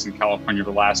blackouts in California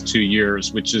the last 2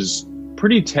 years, which is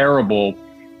pretty terrible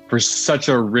for such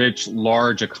a rich,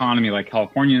 large economy like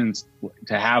Californians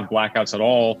to have blackouts at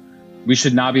all. We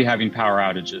should not be having power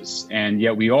outages, and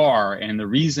yet we are. And the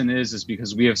reason is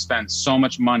because we have spent so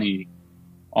much money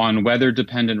on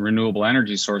weather-dependent renewable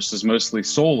energy sources, mostly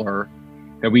solar,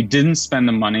 that we didn't spend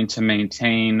the money to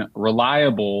maintain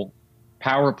reliable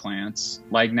power plants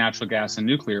like natural gas and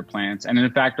nuclear plants, and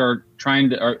in fact are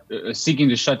seeking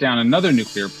to shut down another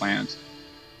nuclear plant.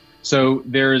 So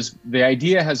the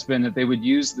idea has been that they would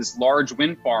use this large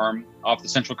wind farm off the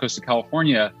central coast of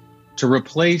California to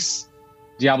replace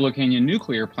Diablo Canyon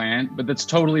nuclear plant, but that's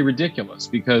totally ridiculous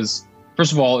because,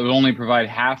 first of all, it would only provide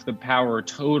half the power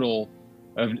total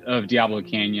of Diablo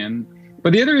Canyon.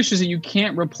 But the other issue is that you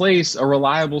can't replace a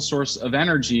reliable source of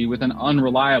energy with an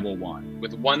unreliable one,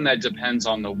 with one that depends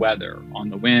on the weather, on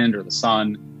the wind or the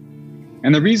sun.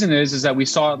 And the reason is that we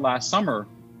saw it last summer.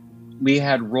 We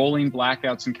had rolling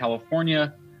blackouts in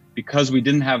California because we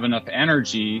didn't have enough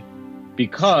energy,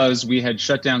 because we had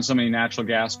shut down so many natural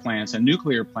gas plants and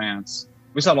nuclear plants.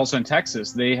 We saw it also in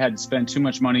Texas. They had spent too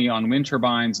much money on wind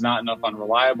turbines, not enough on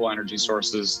reliable energy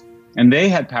sources, and they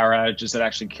had power outages that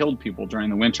actually killed people during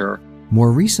the winter.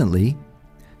 More recently,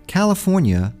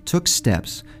 California took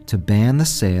steps to ban the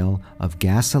sale of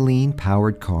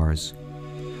gasoline-powered cars,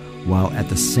 while at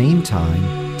the same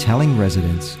time telling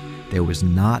residents there was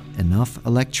not enough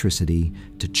electricity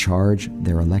to charge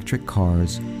their electric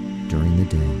cars during the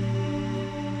day.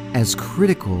 As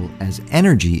critical as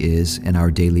energy is in our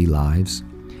daily lives,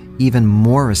 even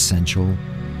more essential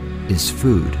is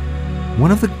food.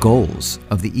 One of the goals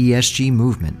of the ESG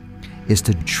movement is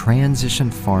to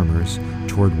transition farmers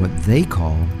toward what they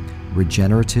call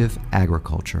regenerative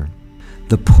agriculture.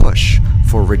 The push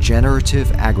for regenerative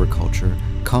agriculture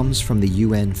comes from the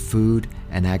UN Food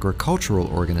and Agricultural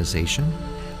Organization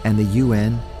and the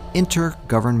UN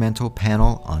Intergovernmental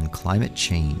Panel on Climate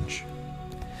Change.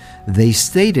 They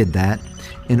stated that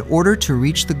in order to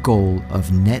reach the goal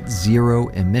of net zero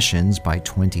emissions by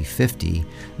 2050,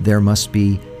 there must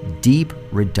be deep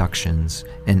reductions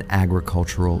in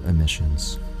agricultural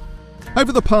emissions.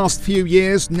 Over the past few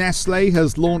years, Nestlé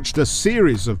has launched a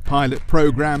series of pilot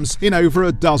programs in over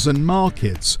a dozen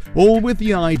markets, all with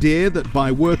the idea that by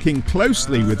working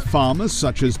closely with farmers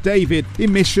such as David,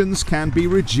 emissions can be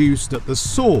reduced at the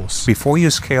source. Before you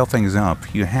scale things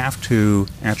up, you have to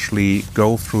actually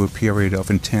go through a period of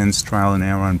intense trial and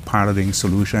error and piloting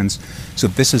solutions. So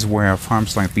this is where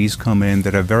farms like these come in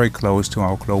that are very close to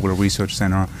our global research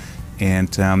center, and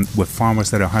with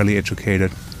farmers that are highly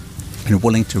educated and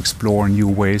willing to explore new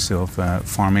ways of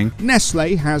farming.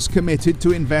 Nestlé has committed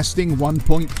to investing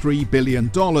 $1.3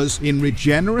 billion in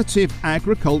regenerative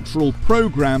agricultural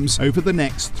programs over the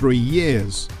next 3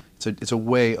 years. It's a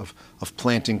way of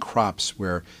planting crops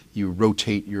where you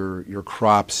rotate your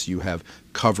crops, you have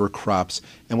cover crops,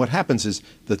 and what happens is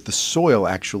that the soil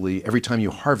actually, every time you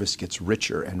harvest, gets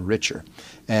richer and richer,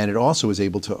 and it also is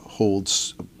able to hold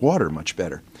water much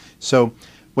better. So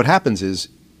what happens is,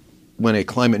 when a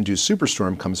climate-induced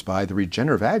superstorm comes by, the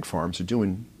regenerative ag farms are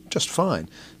doing just fine.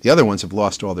 The other ones have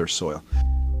lost all their soil.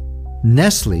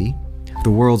 Nestlé,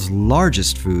 the world's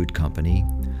largest food company,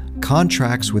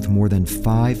 contracts with more than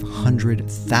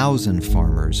 500,000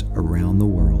 farmers around the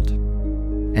world.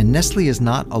 And Nestlé is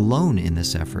not alone in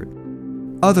this effort.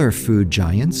 Other food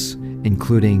giants,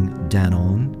 including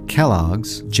Danone,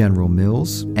 Kellogg's, General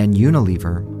Mills, and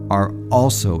Unilever, are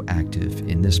also active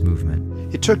in this movement.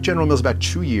 It took General Mills about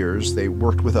 2 years. They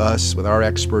worked with us, with our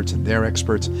experts and their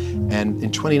experts, and in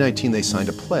 2019 they signed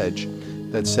a pledge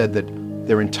that said that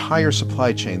their entire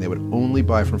supply chain they would only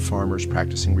buy from farmers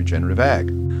practicing regenerative ag.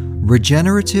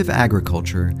 Regenerative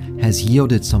agriculture has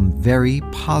yielded some very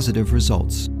positive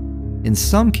results. In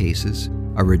some cases,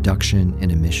 a reduction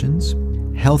in emissions,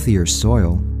 healthier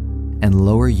soil, and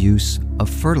lower use of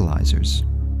fertilizers.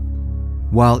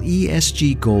 While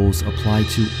ESG goals apply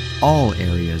to all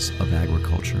areas of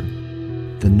agriculture,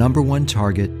 the number one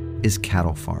target is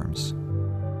cattle farms.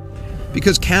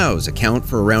 Because cows account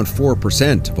for around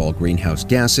 4% of all greenhouse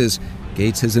gases,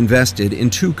 Gates has invested in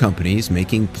 2 companies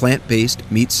making plant-based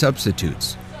meat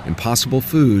substitutes, Impossible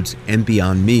Foods and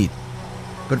Beyond Meat.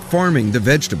 But farming the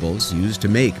vegetables used to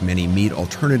make many meat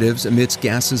alternatives emits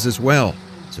gases as well.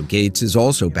 So Gates is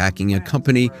also backing a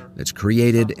company that's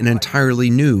created an entirely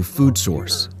new food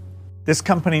source. This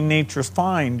company, Nature's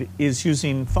Find, is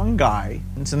using fungi,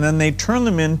 and then they turn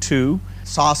them into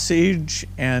sausage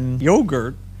and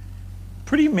yogurt.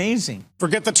 Pretty amazing.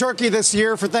 Forget the turkey this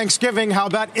year for Thanksgiving. How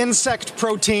about insect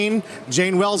protein?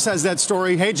 Jane Wells has that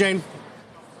story. Hey, Jane.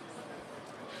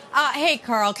 Hey,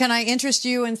 Carl, can I interest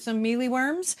you in some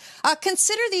mealyworms?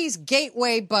 Consider these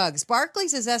gateway bugs.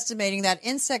 Barclays is estimating that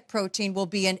insect protein will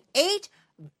be an $8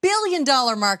 billion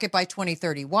market by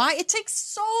 2030. Why? It takes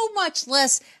so much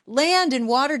less land and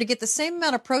water to get the same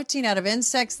amount of protein out of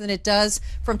insects than it does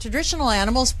from traditional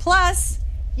animals. Plus,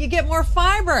 you get more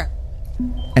fiber.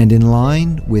 And in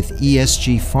line with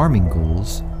ESG farming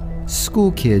goals,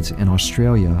 school kids in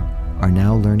Australia are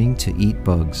now learning to eat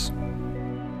bugs.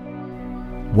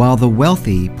 While the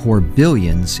wealthy pour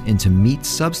billions into meat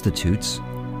substitutes,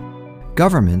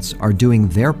 governments are doing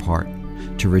their part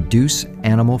to reduce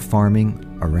animal farming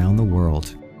around the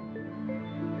world.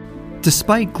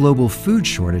 Despite global food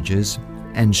shortages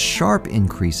and sharp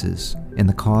increases in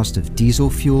the cost of diesel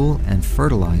fuel and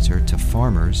fertilizer to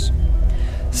farmers,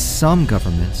 some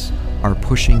governments are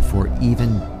pushing for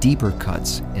even deeper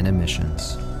cuts in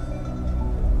emissions.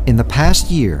 In the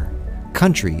past year,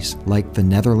 countries like the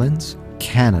Netherlands,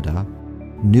 Canada,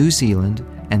 New Zealand,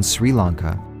 and Sri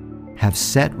Lanka have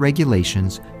set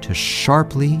regulations to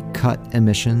sharply cut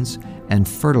emissions and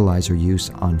fertilizer use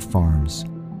on farms.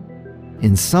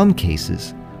 In some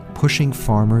cases, pushing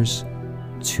farmers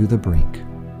to the brink.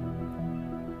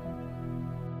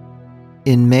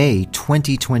 In May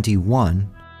 2021,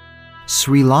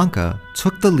 Sri Lanka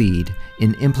took the lead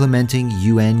in implementing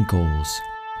UN goals,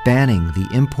 banning the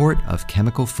import of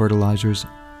chemical fertilizers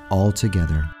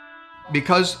altogether.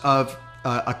 Because of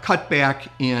a cutback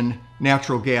in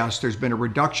natural gas, there's been a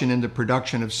reduction in the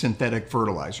production of synthetic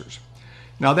fertilizers.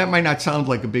 Now, that might not sound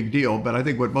like a big deal, but I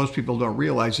think what most people don't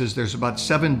realize is there's about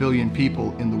 7 billion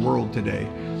people in the world today,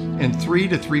 and 3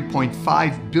 to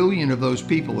 3.5 billion of those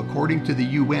people, according to the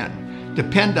UN,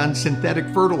 depend on synthetic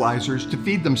fertilizers to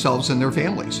feed themselves and their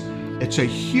families. It's a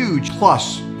huge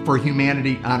plus for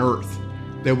humanity on Earth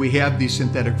that we have these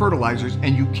synthetic fertilizers,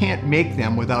 and you can't make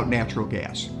them without natural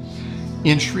gas.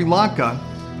 In Sri Lanka,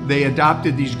 they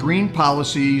adopted these green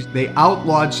policies. They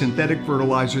outlawed synthetic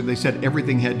fertilizer. They said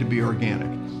everything had to be organic.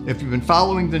 If you've been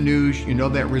following the news, you know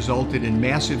that resulted in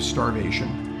massive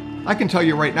starvation. I can tell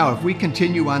you right now, if we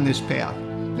continue on this path,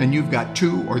 and you've got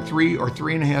 2 or 3 or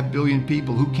 3.5 billion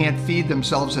people who can't feed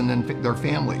themselves and then their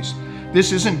families,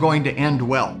 this isn't going to end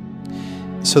well.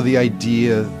 So the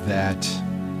idea that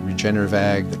regenerative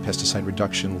ag, that pesticide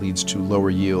reduction leads to lower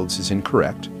yields is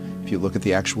incorrect. If you look at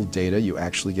the actual data, you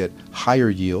actually get higher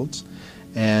yields,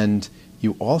 and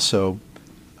you also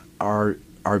are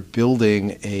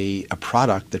building a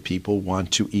product that people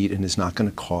want to eat and is not going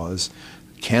to cause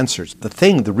cancers.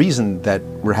 The reason that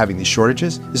we're having these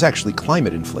shortages is actually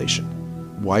climate inflation.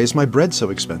 Why is my bread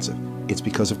so expensive? It's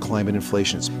because of climate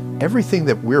inflation. Everything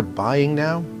that we're buying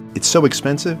now, it's so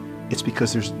expensive, it's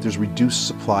because there's reduced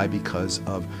supply because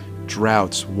of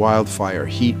droughts, wildfire,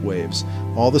 heat waves,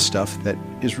 all the stuff that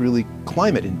is really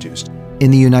climate induced.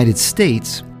 In the United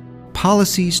States,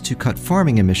 policies to cut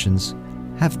farming emissions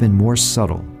have been more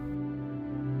subtle.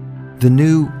 The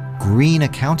new green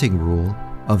accounting rule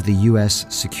of the U.S.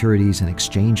 Securities and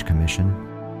Exchange Commission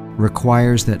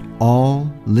requires that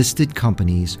all listed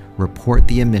companies report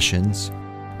the emissions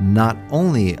not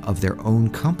only of their own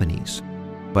companies,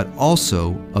 but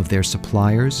also of their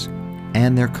suppliers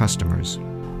and their customers.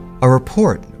 A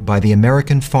report by the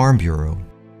American Farm Bureau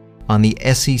on the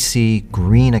SEC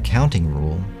Green Accounting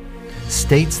Rule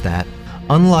states that,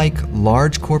 unlike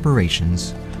large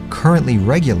corporations currently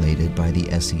regulated by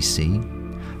the SEC,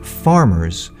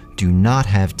 farmers do not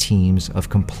have teams of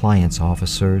compliance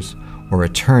officers or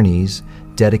attorneys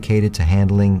dedicated to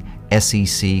handling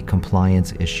SEC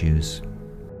compliance issues.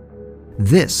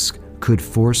 This could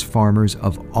force farmers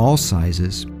of all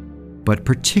sizes, but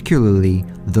particularly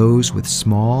those with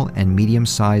small and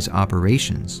medium-sized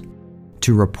operations,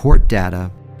 to report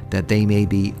data that they may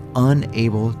be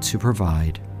unable to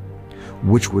provide,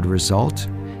 which would result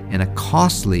in a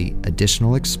costly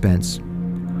additional expense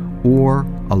or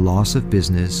a loss of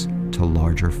business to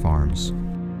larger farms.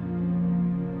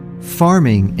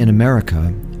 Farming in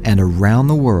America and around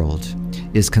the world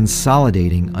is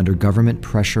consolidating under government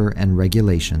pressure and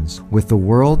regulations, with the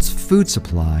world's food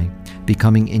supply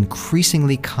becoming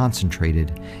increasingly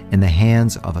concentrated in the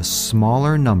hands of a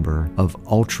smaller number of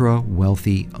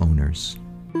ultra-wealthy owners.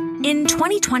 In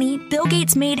 2020, Bill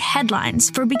Gates made headlines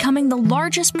for becoming the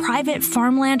largest private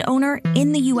farmland owner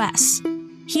in the U.S.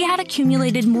 He had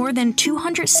accumulated more than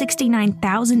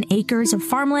 269,000 acres of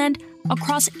farmland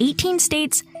across 18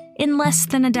 states in less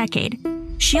than a decade,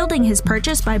 shielding his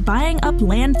purchase by buying up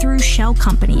land through shell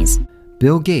companies.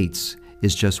 Bill Gates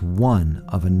is just one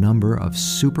of a number of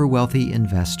super wealthy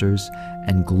investors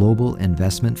and global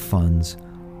investment funds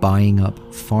buying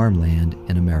up farmland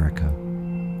in America.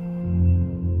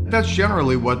 That's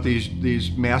generally what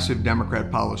these massive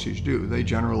Democrat policies do. They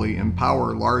generally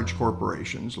empower large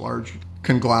corporations, large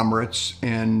conglomerates,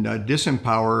 and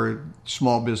disempower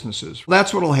small businesses.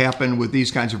 That's what will happen with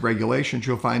these kinds of regulations.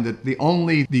 You'll find that the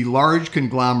large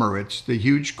conglomerates, the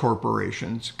huge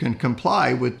corporations, can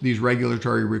comply with these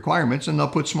regulatory requirements, and they'll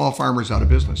put small farmers out of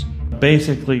business.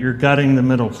 Basically, you're gutting the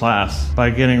middle class by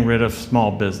getting rid of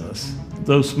small business.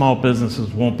 Those small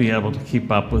businesses won't be able to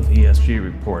keep up with ESG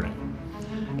reporting.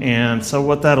 And so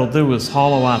what that'll do is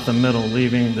hollow out the middle,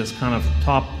 leaving this kind of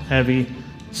top-heavy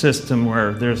system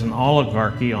where there's an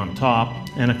oligarchy on top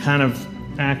and a kind of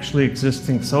actually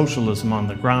existing socialism on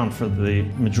the ground for the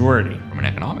majority. From an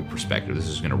economic perspective, this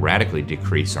is going to radically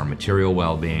decrease our material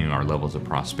well-being, our levels of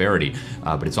prosperity,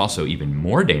 but it's also even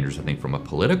more dangerous, I think, from a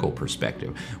political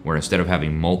perspective, where instead of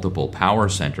having multiple power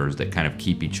centers that kind of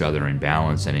keep each other in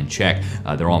balance and in check,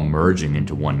 they're all merging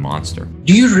into one monster.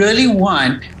 Do you really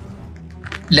want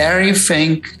Larry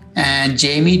Fink and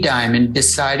Jamie Dimon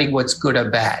deciding what's good or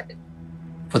bad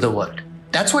for the world?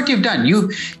 That's what you've done.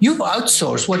 You've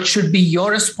outsourced what should be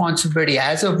your responsibility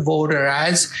as a voter,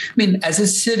 as a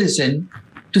citizen,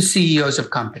 to CEOs of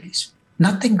companies.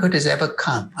 Nothing good has ever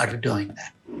come out of doing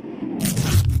that.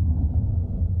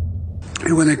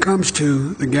 And when it comes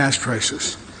to the gas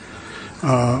prices,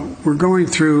 we're going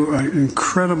through an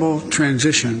incredible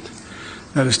transition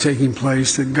that is taking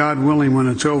place that, God willing, when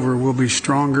it's over, will be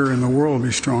stronger and the world will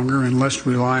be stronger and less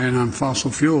reliant on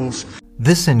fossil fuels.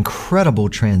 This incredible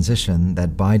transition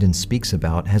that Biden speaks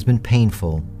about has been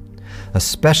painful,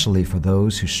 especially for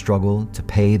those who struggle to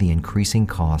pay the increasing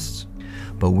costs.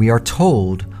 But we are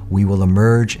told we will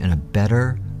emerge in a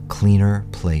better, cleaner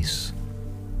place.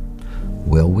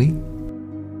 Will we?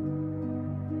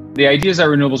 The idea is that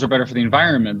renewables are better for the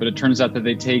environment, but it turns out that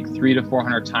they take 300 to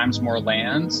 400 times more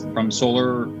land from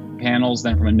solar panels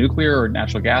than from a nuclear or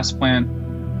natural gas plant.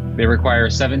 They require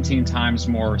 17 times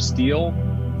more steel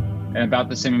and about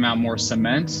the same amount more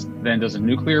cement than does a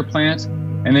nuclear plant.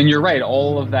 And then you're right,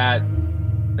 all of that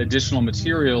additional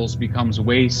materials becomes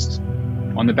waste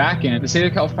on the back end. The state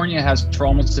of California has for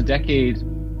almost a decade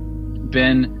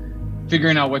been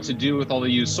figuring out what to do with all the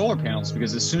used solar panels,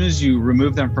 because as soon as you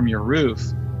remove them from your roof,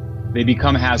 they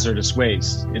become hazardous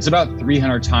waste. It's about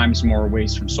 300 times more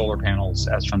waste from solar panels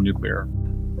as from nuclear.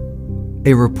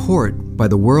 A report by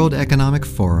the World Economic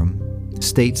Forum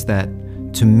states that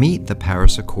to meet the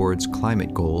Paris Accords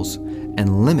climate goals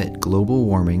and limit global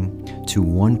warming to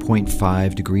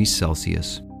 1.5 degrees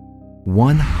Celsius,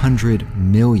 100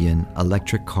 million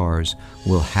electric cars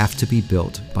will have to be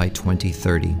built by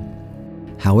 2030.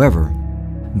 However,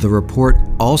 the report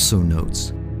also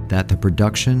notes that the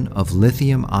production of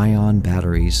lithium-ion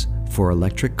batteries for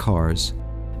electric cars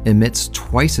emits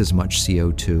twice as much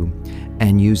CO2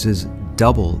 and uses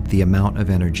double the amount of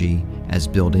energy as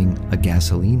building a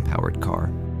gasoline-powered car.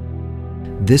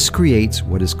 This creates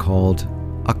what is called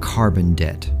a carbon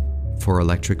debt for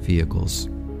electric vehicles.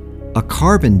 A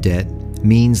carbon debt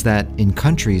means that in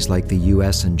countries like the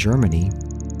US and Germany,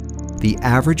 the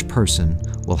average person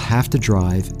will have to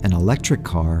drive an electric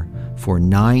car for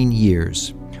 9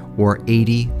 years or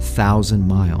 80,000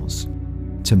 miles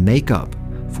to make up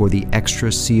for the extra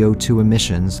CO2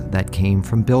 emissions that came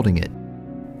from building it,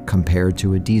 compared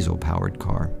to a diesel-powered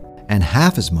car, and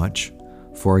half as much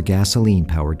for a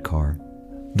gasoline-powered car.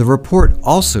 The report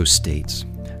also states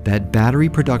that battery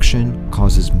production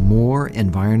causes more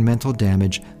environmental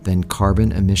damage than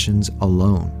carbon emissions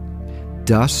alone.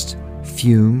 Dust,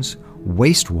 fumes,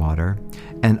 wastewater,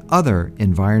 and other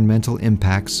environmental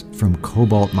impacts from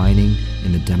cobalt mining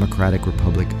in the Democratic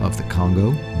Republic of the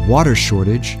Congo, water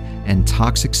shortage and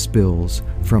toxic spills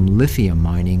from lithium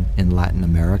mining in Latin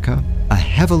America, a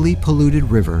heavily polluted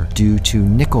river due to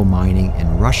nickel mining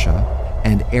in Russia,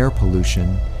 and air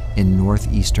pollution in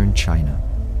northeastern China.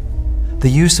 The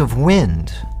use of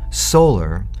wind,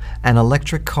 solar, and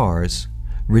electric cars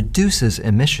reduces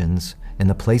emissions in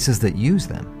the places that use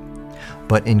them,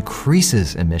 but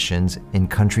increases emissions in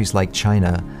countries like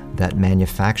China that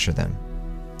manufacture them.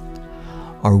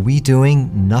 Are we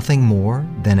doing nothing more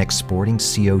than exporting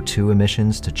CO2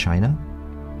 emissions to China?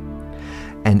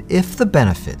 And if the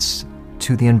benefits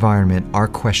to the environment are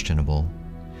questionable,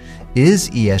 is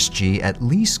ESG at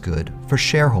least good for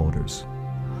shareholders,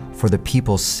 for the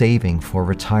people saving for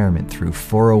retirement through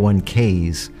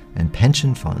 401ks and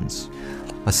pension funds?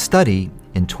 A study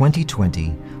in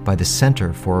 2020 by the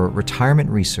Center for Retirement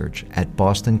Research at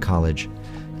Boston College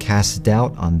casts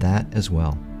doubt on that as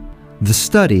well. The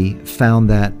study found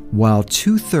that while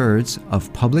 2/3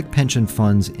 of public pension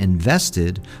funds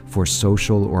invested for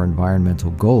social or environmental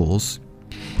goals,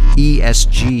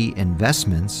 ESG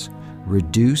investments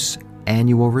reduce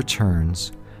annual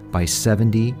returns by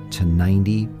 70 to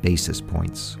 90 basis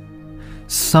points.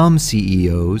 Some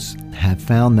CEOs have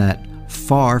found that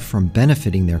far from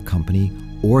benefiting their company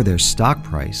or their stock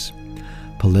price,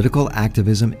 political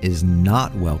activism is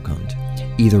not welcomed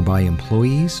either by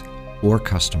employees or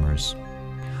customers.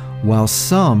 While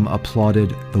some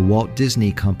applauded the Walt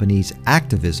Disney Company's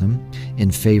activism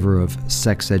in favor of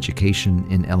sex education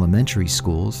in elementary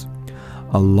schools,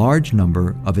 a large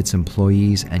number of its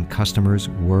employees and customers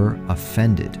were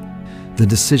offended. The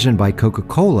decision by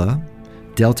Coca-Cola,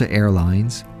 Delta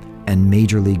Airlines, and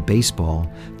Major League Baseball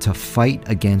to fight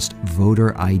against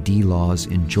voter ID laws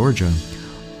in Georgia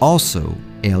also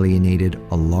alienated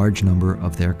a large number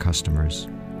of their customers.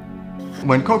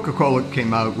 When Coca-Cola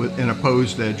came out and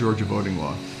opposed that Georgia voting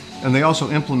law, and they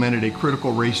also implemented a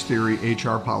critical race theory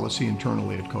HR policy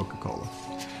internally at Coca-Cola.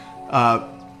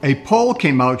 A poll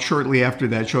came out shortly after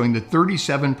that showing that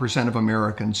 37% of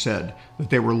Americans said that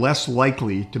they were less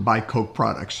likely to buy Coke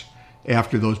products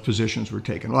after those positions were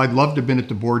taken. Well, I'd love to have been at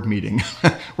the board meeting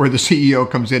where the CEO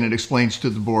comes in and explains to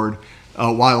the board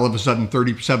why all of a sudden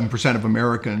 37% of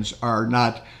Americans are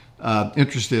not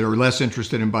interested or less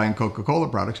interested in buying Coca-Cola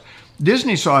products.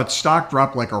 Disney saw its stock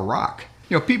drop like a rock.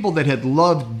 You know, people that had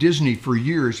loved Disney for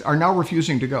years are now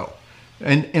refusing to go.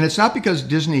 And it's not because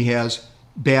Disney has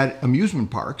bad amusement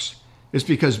parks. It's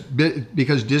because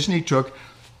Disney took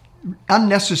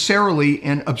unnecessarily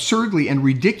and absurdly and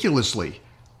ridiculously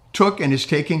and is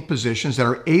taking positions that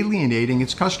are alienating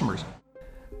its customers.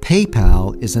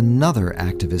 PayPal is another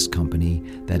activist company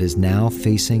that is now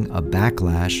facing a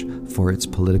backlash for its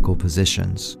political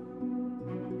positions.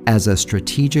 As a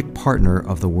strategic partner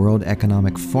of the World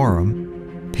Economic Forum,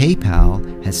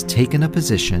 PayPal has taken a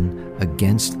position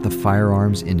against the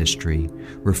firearms industry,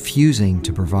 refusing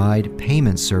to provide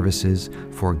payment services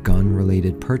for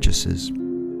gun-related purchases.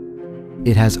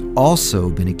 It has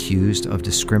also been accused of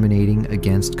discriminating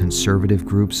against conservative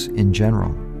groups in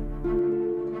general.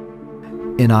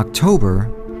 In October,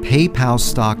 PayPal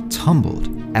stock tumbled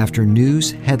after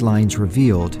news headlines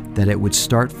revealed that it would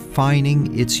start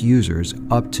fining its users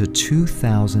up to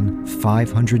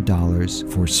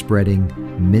 $2,500 for spreading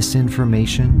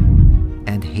misinformation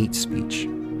and hate speech.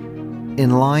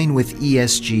 In line with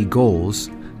ESG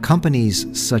goals, companies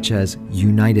such as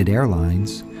United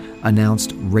Airlines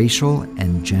announced racial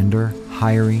and gender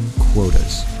hiring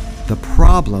quotas. The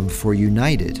problem for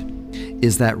United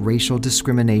is that racial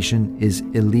discrimination is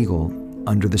illegal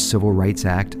under the Civil Rights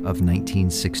Act of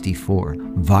 1964.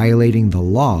 Violating the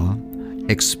law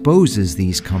exposes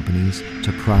these companies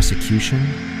to prosecution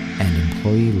and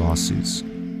employee lawsuits.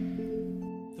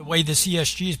 The way this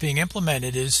ESG is being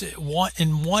implemented is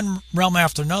in one realm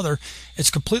after another,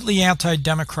 it's completely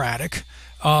anti-democratic,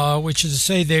 which is to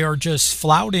say they are just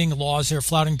flouting laws, they're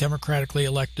flouting democratically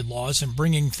elected laws and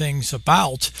bringing things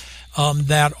about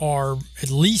that are at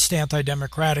least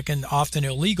anti-democratic and often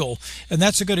illegal. And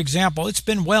that's a good example. It's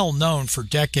been well known for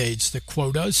decades that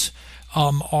quotas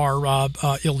are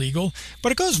illegal,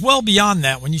 but it goes well beyond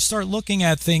that. When you start looking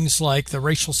at things like the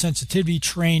racial sensitivity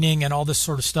training and all this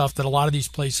sort of stuff that a lot of these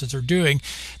places are doing,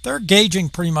 they're engaging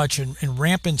pretty much in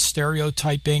rampant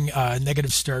stereotyping,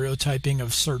 negative stereotyping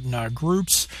of certain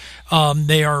groups.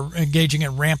 They are engaging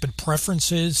in rampant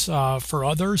preferences for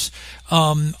others.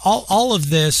 All of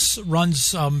this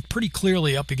runs pretty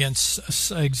clearly up against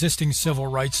existing civil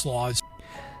rights laws.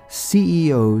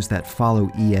 CEOs that follow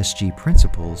ESG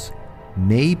principles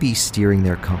may be steering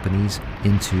their companies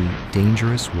into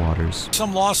dangerous waters.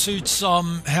 Some lawsuits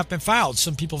have been filed.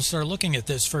 Some people have started looking at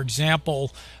this. For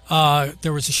example,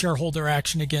 there was a shareholder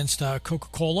action against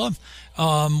Coca-Cola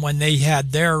when they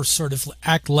had their sort of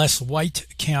Act Less White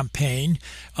campaign.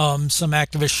 Some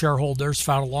activist shareholders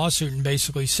filed a lawsuit and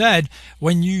basically said,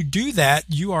 when you do that,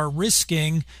 you are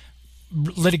risking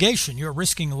litigation. You're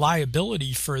risking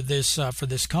liability for this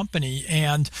company,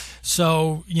 and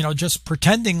so just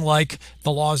pretending like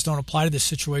the laws don't apply to this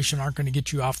situation aren't going to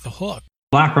get you off the hook.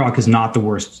 BlackRock is not the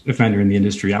worst offender in the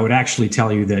industry. I would actually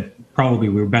tell you that probably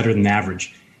we're better than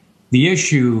average. The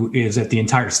issue is that the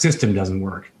entire system doesn't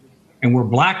work, and where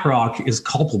BlackRock is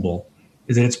culpable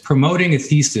is that it's promoting a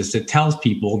thesis that tells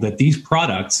people that these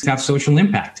products have social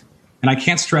impact. And I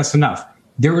can't stress enough,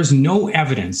 there is no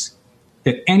evidence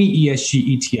that any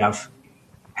ESG ETF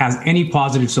has any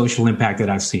positive social impact that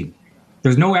I've seen.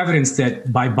 There's no evidence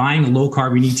that by buying a low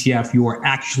carbon ETF, you are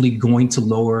actually going to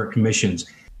lower emissions.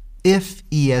 If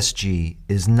ESG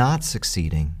is not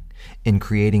succeeding in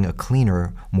creating a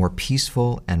cleaner, more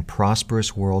peaceful and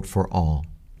prosperous world for all,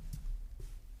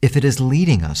 if it is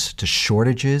leading us to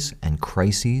shortages and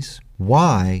crises,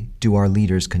 why do our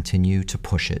leaders continue to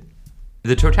push it?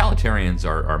 The totalitarians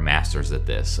are masters at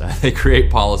this. They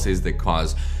create policies that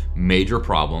cause major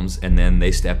problems, and then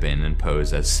they step in and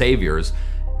pose as saviors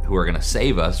who are going to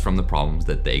save us from the problems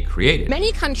that they created.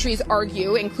 Many countries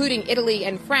argue, including Italy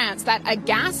and France, that a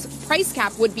gas price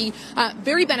cap would be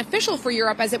very beneficial for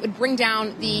Europe, as it would bring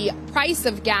down the price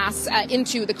of gas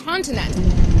into the continent.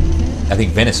 I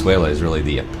think Venezuela is really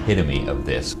the epitome of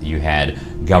this. You had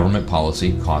government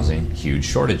policy causing huge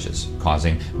shortages,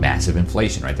 causing massive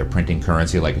inflation, right? They're printing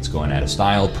currency like it's going out of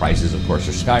style. Prices, of course,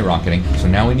 are skyrocketing. So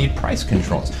now we need price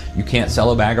controls. You can't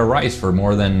sell a bag of rice for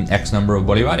more than X number of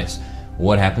bolivares.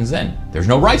 What happens then? There's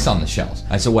no rice on the shelves.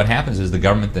 And so what happens is the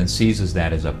government then seizes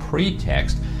that as a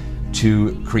pretext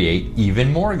to create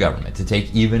even more government, to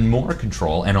take even more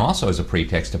control, and also as a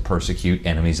pretext to persecute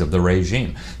enemies of the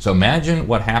regime. So imagine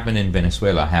what happened in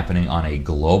Venezuela happening on a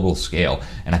global scale,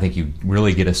 and I think you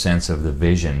really get a sense of the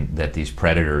vision that these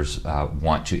predators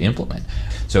want to implement.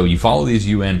 So you follow these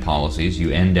UN policies,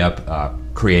 you end up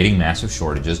creating massive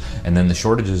shortages, and then the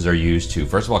shortages are used to,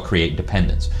 first of all, create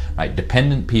dependence, right?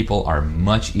 Dependent people are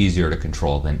much easier to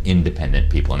control than independent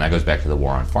people, and that goes back to the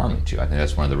war on farming too. I think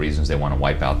that's one of the reasons they want to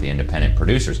wipe out the independent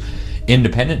producers.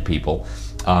 Independent people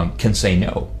can say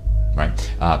no, right?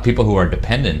 People who are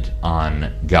dependent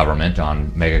on government,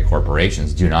 on mega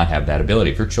corporations, do not have that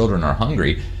ability. If your children are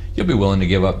hungry, you'll be willing to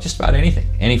give up just about anything,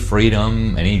 any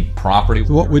freedom, any property.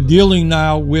 So what we're dealing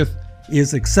now with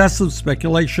is excessive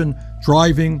speculation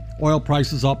driving oil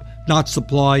prices up, not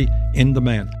supply and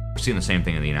demand. We're seeing the same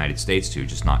thing in the United States too,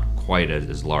 just not quite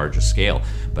as large a scale.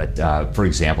 But for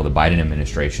example, the Biden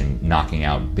administration knocking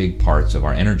out big parts of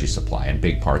our energy supply and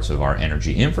big parts of our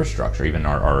energy infrastructure, even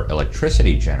our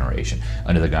electricity generation,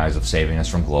 under the guise of saving us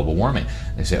from global warming.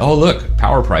 They say, oh look,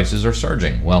 power prices are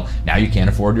surging. Well, now you can't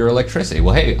afford your electricity.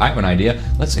 Well, hey, I have an idea.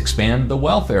 Let's expand the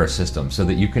welfare system so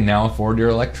that you can now afford your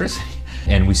electricity.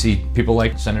 And we see people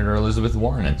like Senator Elizabeth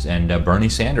Warren and Bernie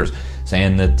Sanders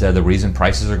saying that the reason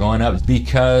prices are going up is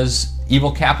because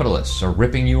evil capitalists are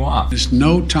ripping you off. There's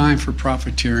no time for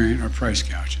profiteering or price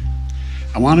gouging.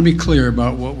 I want to be clear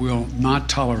about what we'll not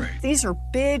tolerate. These are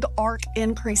big arc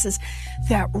increases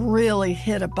that really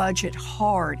hit a budget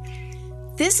hard.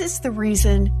 This is the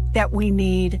reason that we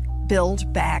need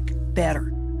Build Back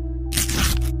Better.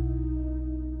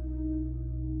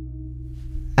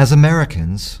 As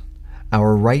Americans,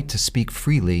 our right to speak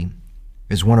freely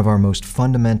is one of our most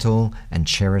fundamental and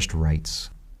cherished rights.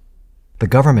 The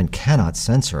government cannot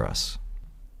censor us.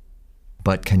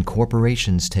 But can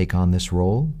corporations take on this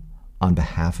role on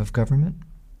behalf of government?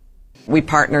 We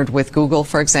partnered with Google,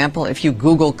 for example. If you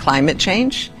Google climate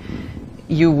change,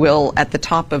 you will, at the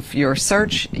top of your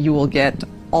search, you will get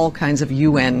all kinds of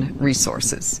UN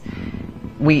resources.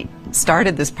 We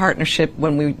started this partnership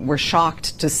when we were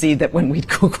shocked to see that when we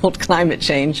Googled climate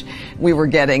change, we were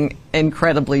getting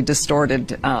incredibly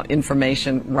distorted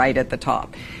information right at the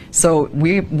top. So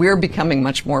we're becoming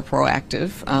much more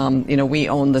proactive. We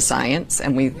own the science,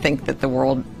 and we think that the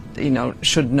world,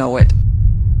 should know it.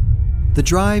 The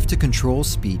drive to control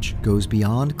speech goes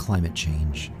beyond climate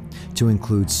change to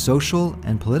include social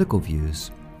and political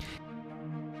views.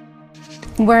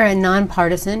 We're a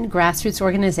nonpartisan grassroots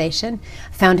organization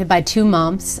founded by two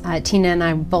moms. Tina and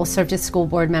I both served as school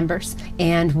board members,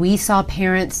 and we saw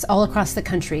parents all across the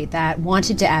country that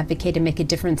wanted to advocate and make a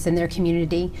difference in their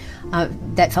community,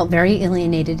 that felt very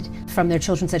alienated from their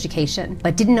children's education,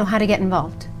 but didn't know how to get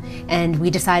involved. And we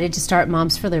decided to start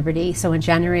Moms for Liberty. So in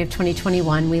January of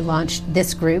 2021, we launched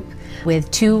this group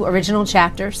with 2 original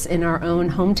chapters in our own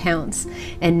hometowns.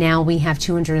 And now we have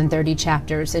 230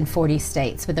 chapters in 40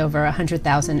 states with over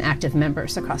 100,000 active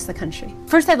members across the country.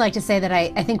 First, I'd like to say that I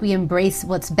think we embrace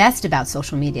what's best about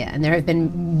social media. And there have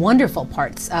been wonderful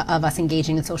parts of us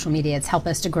engaging in social media. It's helped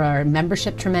us to grow our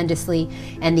membership tremendously.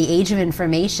 And the age of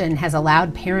information has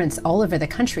allowed parents all over the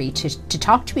country to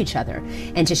talk to each other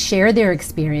and to share their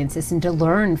experiences and to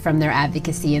learn from their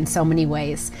advocacy in so many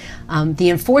ways. The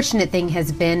unfortunate thing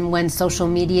has been when social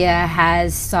media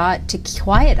has sought to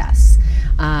quiet us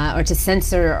or to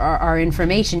censor our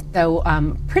information. So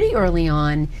pretty early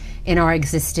on in our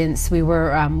existence, we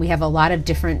have a lot of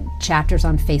different chapters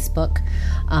on Facebook,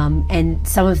 and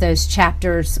some of those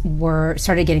chapters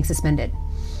started getting suspended.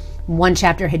 One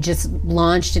chapter had just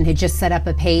launched and had just set up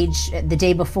a page the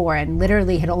day before and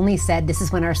literally had only said, "This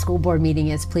is when our school board meeting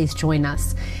is, please join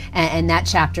us." And that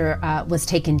chapter was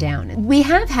taken down. We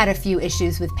have had a few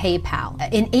issues with PayPal.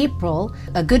 In April,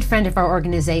 a good friend of our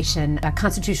organization, a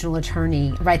constitutional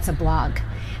attorney, writes a blog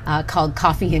called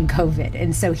Coffee and COVID.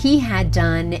 And so he had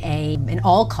done an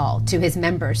all call to his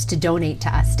members to donate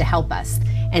to us, to help us.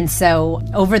 And so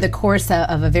over the course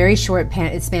of a very short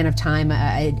span of time,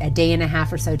 a day and a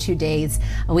half or so, 2 days,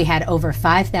 we had over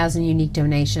 5,000 unique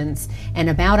donations, and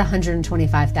about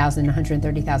 $125,000,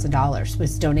 $130,000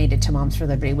 was donated to Moms for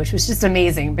Liberty, which was just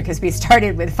amazing because we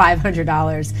started with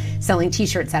 $500 selling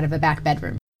t-shirts out of a back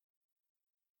bedroom.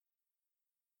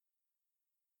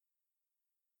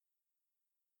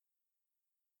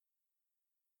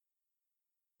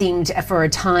 Seemed for a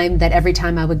time that every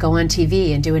time I would go on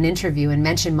TV and do an interview and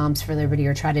mention Moms for Liberty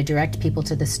or try to direct people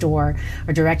to the store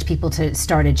or direct people to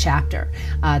start a chapter,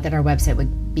 that our website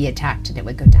would be attacked and it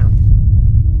would go down.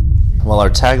 Well,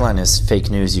 our tagline is fake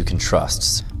news you can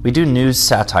trust. We do news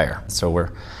satire, so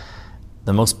we're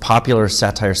the most popular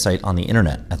satire site on the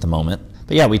internet at the moment.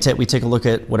 But yeah, we take a look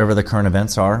at whatever the current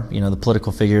events are, you know, the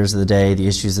political figures of the day, the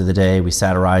issues of the day, we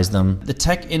satirize them. The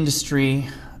tech industry,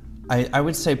 I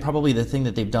would say probably the thing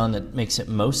that they've done that makes it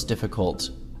most difficult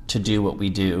to do what we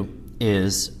do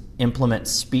is implement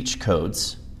speech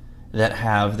codes that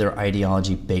have their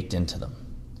ideology baked into them.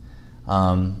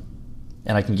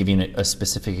 And I can give you a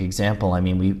specific example. I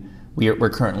mean, we're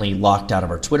currently locked out of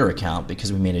our Twitter account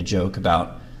because we made a joke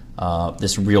about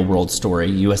this real world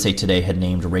story. USA Today had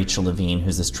named Rachel Levine,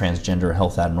 who's this transgender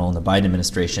health admiral in the Biden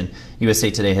administration, USA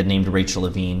Today had named Rachel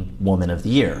Levine Woman of the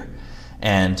Year.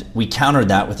 And we countered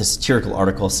that with a satirical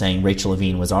article saying Rachel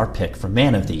Levine was our pick for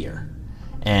Man of the Year.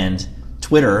 And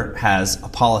Twitter has a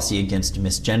policy against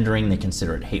misgendering. They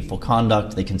consider it hateful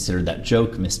conduct. They consider that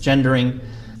joke misgendering.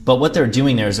 But what they're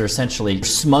doing there is they're essentially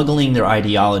smuggling their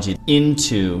ideology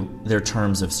into their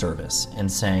terms of service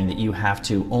and saying that you have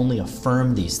to only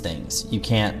affirm these things. You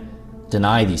can't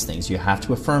deny these things. You have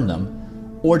to affirm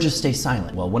them or just stay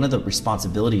silent. Well, one of the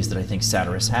responsibilities that I think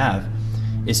satirists have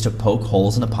is to poke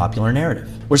holes in the popular narrative.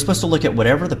 We're supposed to look at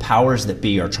whatever the powers that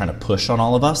be are trying to push on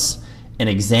all of us and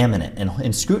examine it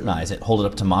and scrutinize it, hold it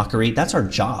up to mockery. That's our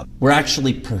job. We're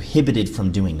actually prohibited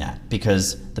from doing that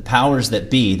because the powers that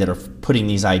be that are putting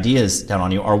these ideas down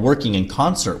on you are working in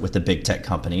concert with the big tech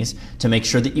companies to make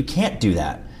sure that you can't do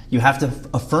that. You have to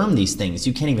affirm these things.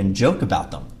 You can't even joke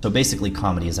about them. So basically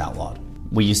comedy is outlawed.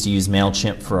 We used to use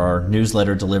MailChimp for our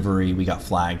newsletter delivery. We got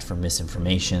flagged for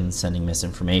misinformation, sending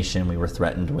misinformation. We were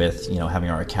threatened with, having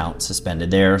our account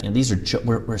suspended there. These are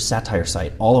we're a satire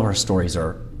site. All of our stories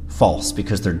are false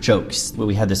because they're jokes.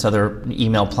 We had this other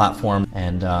email platform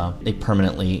and they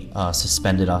permanently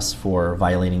suspended us for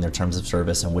violating their terms of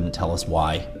service and wouldn't tell us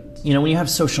why. When you have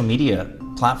social media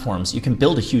platforms, you can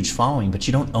build a huge following, but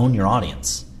you don't own your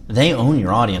audience. They own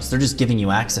your audience. They're just giving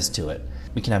you access to it.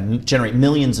 We can generate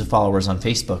millions of followers on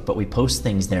Facebook, but we post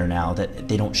things there now that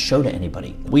they don't show to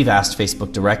anybody. We've asked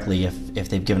Facebook directly if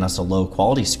they've given us a low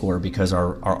quality score because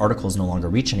our articles no longer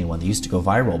reach anyone. They used to go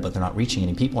viral, but they're not reaching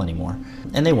any people anymore.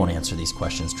 And they won't answer these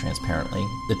questions transparently.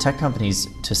 The tech companies,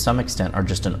 to some extent, are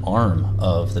just an arm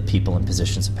of the people in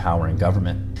positions of power in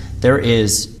government. There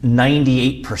is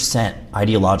 98%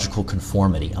 ideological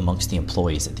conformity amongst the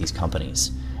employees at these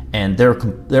companies. And they're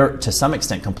to some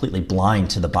extent completely blind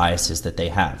to the biases that they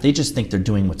have. They just think they're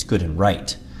doing what's good and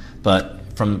right. But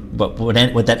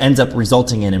what that ends up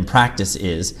resulting in practice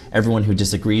is everyone who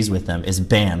disagrees with them is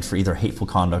banned for either hateful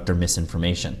conduct or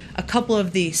misinformation. A couple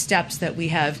of the steps that we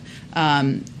have,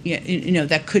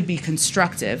 that could be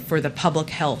constructive for the public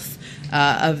health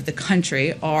of the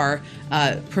country are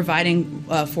providing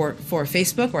for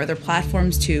Facebook or other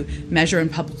platforms to measure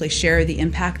and publicly share the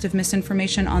impact of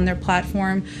misinformation on their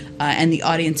platform and the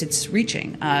audience it's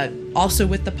reaching. Also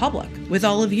with the public, with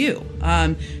all of you,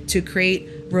 to create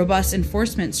robust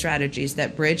enforcement strategies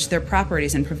that bridge their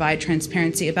properties and provide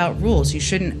transparency about rules. You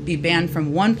shouldn't be banned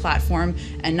from one platform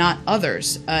and not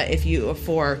others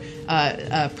for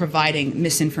providing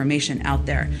misinformation out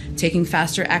there. Taking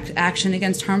faster action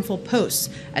against harmful posts.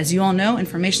 As you all know,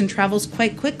 information travels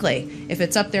quite quickly. If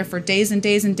it's up there for days and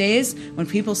days and days, when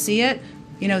people see it,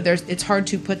 it's hard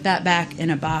to put that back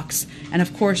in a box. And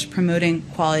of course, promoting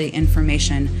quality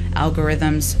information.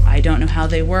 Algorithms, I don't know how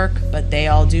they work, but they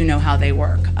all do know how they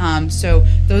work. So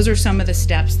those are some of the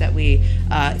steps that we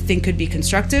think could be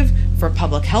constructive for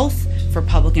public health, for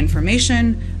public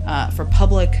information, for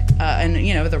public, and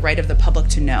the right of the public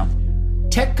to know.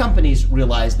 Tech companies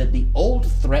realize that the old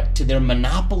threat to their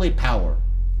monopoly power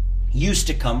used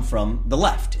to come from the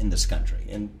left in this country.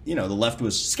 And, the left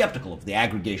was skeptical of the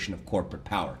aggregation of corporate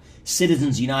power.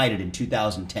 Citizens United in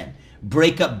 2010.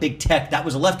 Break up big tech. That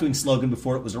was a left-wing slogan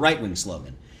before it was a right-wing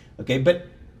slogan. Okay, but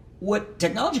what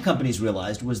technology companies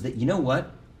realized was that,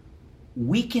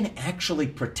 we can actually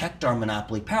protect our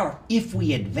monopoly power if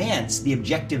we advance the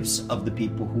objectives of the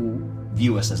people who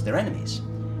view us as their enemies.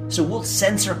 So we'll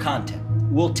censor content.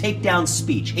 We'll take down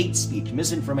speech, hate speech,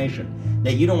 misinformation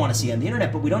that you don't want to see on the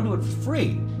internet, but we don't do it for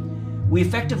free. We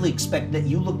effectively expect that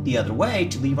you look the other way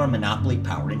to leave our monopoly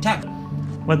power intact.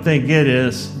 What they get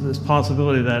is this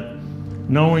possibility that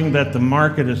knowing that the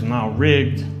market is now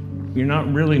rigged, you're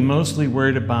not really mostly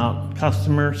worried about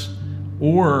customers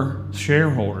or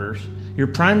shareholders. Your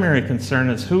primary concern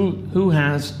is who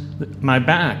has my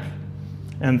back,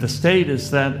 and the state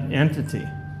is that entity.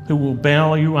 who will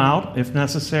bail you out if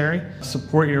necessary,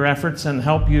 support your efforts, and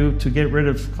help you to get rid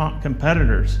of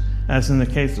competitors, as in the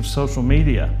case of social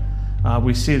media.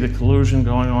 We see the collusion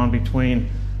going on between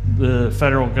the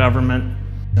federal government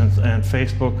and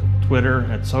Facebook, Twitter,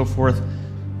 and so forth.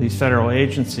 These federal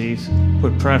agencies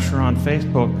put pressure on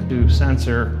Facebook to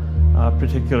censor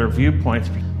particular viewpoints.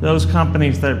 Those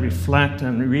companies that reflect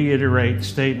and reiterate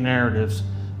state narratives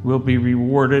will be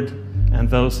rewarded, and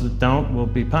those that don't will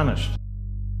be punished.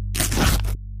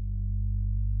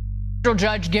 Federal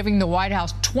judge giving the White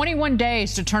House 21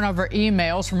 days to turn over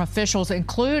emails from officials,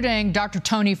 including Dr.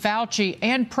 Tony Fauci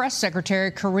and Press Secretary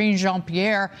Karine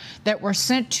Jean-Pierre, that were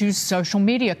sent to social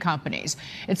media companies.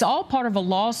 It's all part of a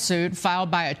lawsuit filed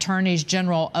by attorneys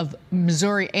general of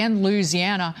Missouri and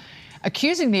Louisiana,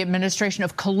 accusing the administration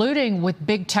of colluding with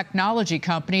big technology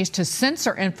companies to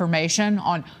censor information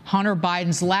on Hunter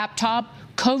Biden's laptop,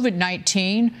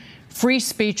 COVID-19, free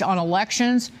speech on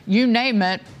elections, you name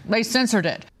it, they censored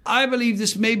it. I believe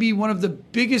this may be one of the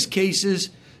biggest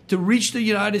cases to reach the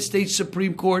United States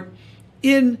Supreme Court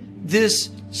in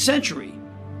this century.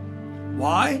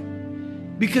 Why?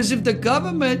 Because if the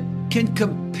government can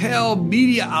compel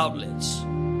media outlets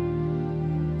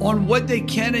on what they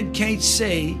can and can't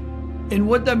say and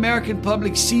what the American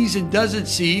public sees and doesn't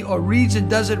see or reads and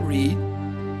doesn't read,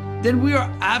 then we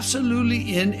are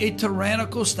absolutely in a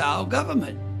tyrannical style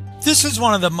government. This is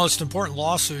one of the most important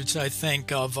lawsuits, I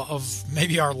think, of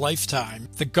maybe our lifetime.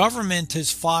 The government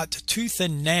has fought tooth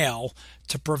and nail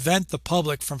to prevent the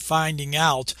public from finding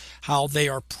out how they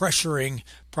are pressuring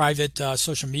private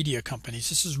social media companies.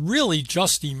 This has really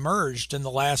just emerged in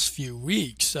the last few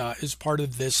weeks as part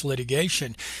of this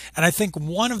litigation. And I think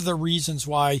one of the reasons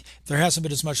why there hasn't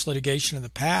been as much litigation in the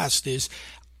past is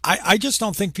I just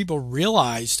don't think people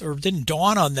realized, or it didn't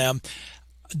dawn on them,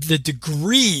 the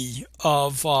degree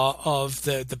of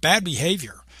the bad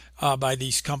behavior by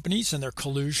these companies and their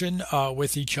collusion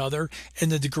with each other,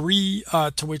 and the degree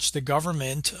to which the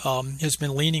government has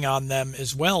been leaning on them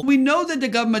as well. We know that the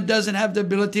government doesn't have the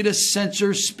ability to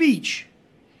censor speech,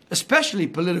 especially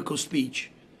political speech.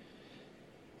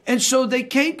 And so they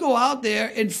can't go out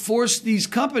there and force these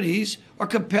companies or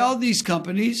compel these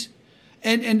companies,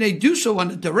 and they do so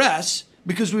under duress,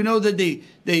 because we know that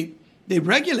they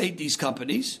regulate these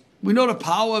companies. We know the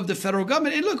power of the federal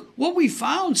government. And look, what we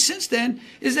found since then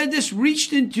is that this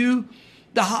reached into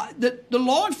the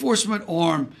law enforcement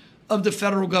arm of the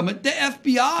federal government, the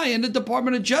FBI and the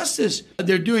Department of Justice.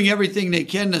 They're doing everything they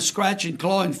can to scratch and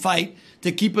claw and fight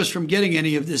to keep us from getting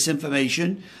any of this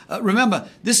information. Remember,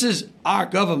 this is our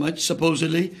government,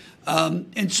 supposedly.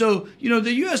 And so,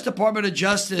 the U.S. Department of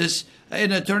Justice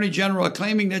and Attorney General are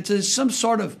claiming that there's some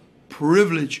sort of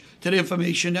privilege to the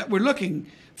information that we're looking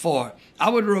for. I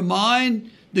would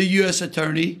remind the U.S.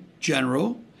 Attorney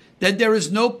General that there is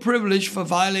no privilege for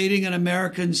violating an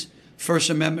American's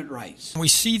First Amendment rights. We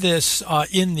see this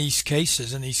in these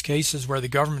cases where the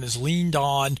government has leaned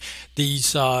on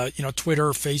these, Twitter,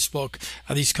 Facebook,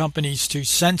 these companies to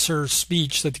censor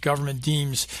speech that the government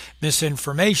deems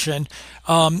misinformation.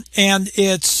 And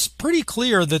it's pretty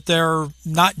clear that they're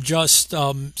not just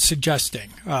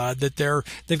suggesting that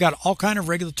they've got all kind of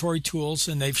regulatory tools,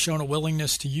 and they've shown a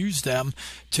willingness to use them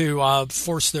to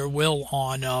force their will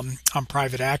on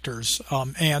private actors.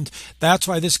 And that's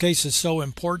why this case is so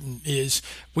important. Is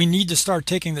we need to start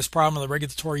taking this problem of the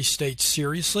regulatory state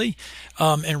seriously,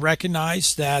 and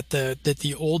recognize that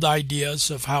the old ideas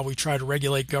of how we try to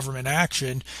regulate government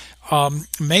action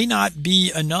may not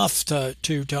be enough to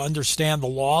understand the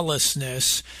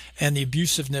lawlessness and the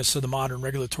abusiveness of the modern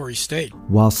regulatory state.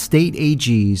 While state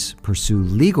AGs pursue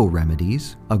legal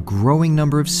remedies, a growing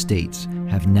number of states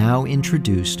have now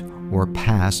introduced or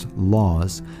passed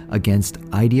laws against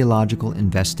ideological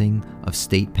investing of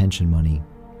state pension money,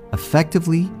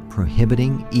 effectively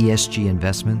prohibiting ESG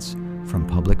investments from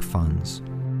public funds.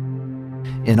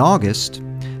 In August,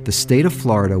 the state of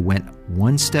Florida went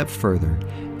one step further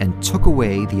and took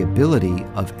away the ability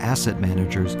of asset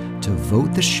managers to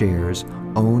vote the shares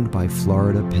owned by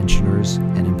Florida pensioners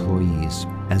and employees,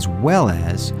 as well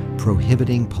as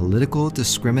prohibiting political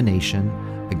discrimination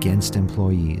against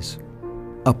employees.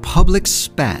 A public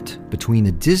spat between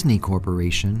the Disney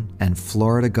Corporation and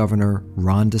Florida Governor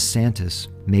Ron DeSantis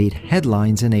made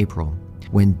headlines in April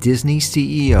when Disney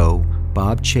CEO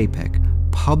Bob Chapek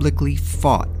publicly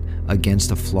fought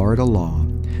against a Florida law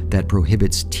that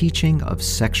prohibits teaching of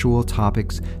sexual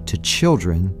topics to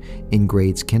children in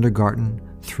grades kindergarten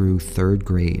through third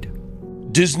grade.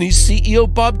 Disney's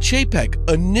CEO Bob Chapek,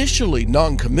 initially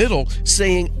non-committal,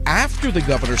 saying after the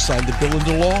governor signed the bill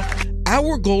into law,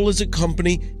 Our goal as a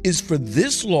company is for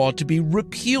this law to be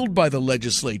repealed by the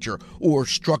legislature or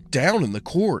struck down in the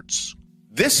courts.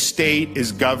 This state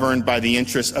is governed by the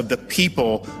interests of the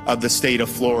people of the state of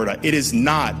Florida. It is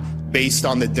not based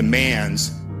on the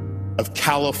demands of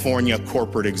California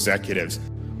corporate executives.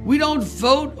 We don't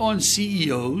vote on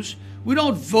CEOs. We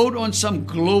don't vote on some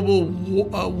global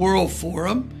world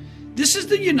forum. This is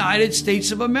the United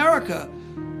States of America.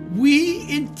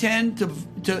 We intend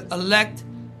to elect,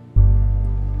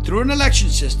 through an election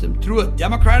system, through a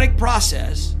democratic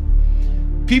process,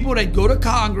 people that go to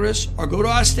Congress or go to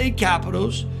our state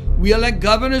capitals. We elect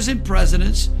governors and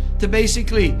presidents to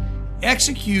basically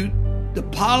execute the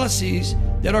policies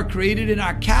that are created in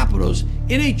our capitals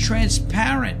in a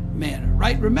transparent manner,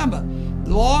 right? Remember,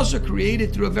 laws are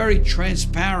created through a very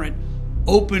transparent,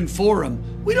 open forum.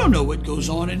 We don't know what goes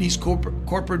on in these corporate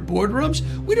boardrooms.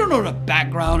 We don't know the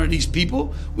background of these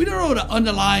people. We don't know the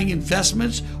underlying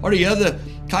investments or the other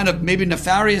kind of maybe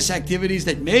nefarious activities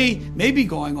that may be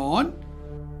going on.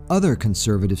 Other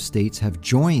conservative states have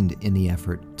joined in the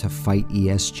effort to fight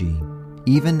ESG,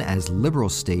 even as liberal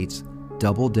states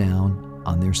double down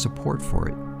on their support for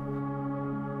it.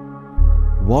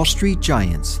 Wall Street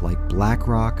giants like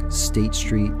BlackRock, State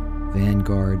Street,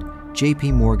 Vanguard,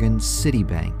 JP Morgan,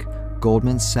 Citibank,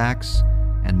 Goldman Sachs,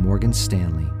 and Morgan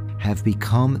Stanley have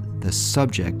become the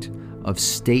subject of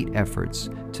state efforts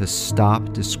to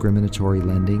stop discriminatory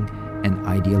lending and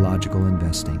ideological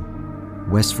investing.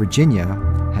 West Virginia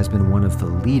has been one of the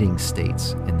leading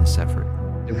states in this effort.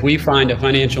 If we find a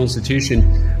financial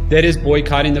institution that is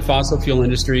boycotting the fossil fuel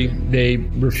industry, they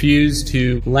refuse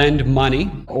to lend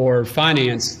money or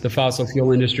finance the fossil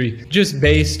fuel industry just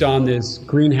based on this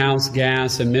greenhouse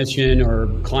gas emission or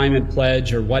climate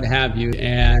pledge or what have you,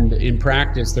 and in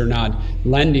practice they're not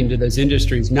lending to those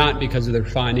industries, not because of their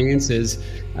finances,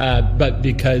 but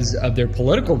because of their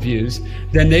political views,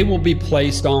 then they will be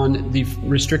placed on the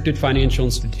restricted financial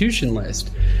institution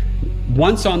list.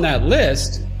 Once on that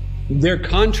list, their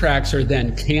contracts are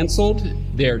then canceled,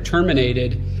 they're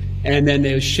terminated, and then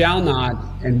they shall not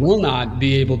and will not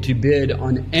be able to bid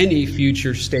on any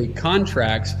future state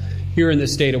contracts here in the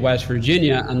state of West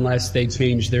Virginia unless they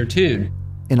change their tune.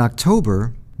 In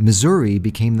October, Missouri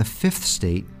became the fifth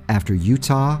state after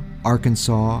Utah,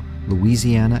 Arkansas,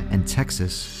 Louisiana, and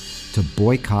Texas to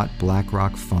boycott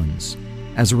BlackRock funds.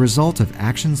 As a result of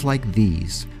actions like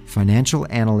these, financial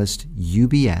analyst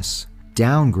UBS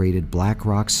downgraded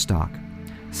BlackRock's stock,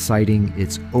 citing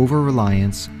its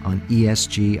over-reliance on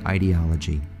ESG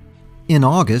ideology. In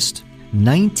August,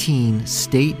 19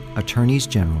 state attorneys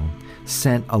general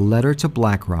sent a letter to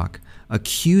BlackRock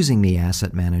accusing the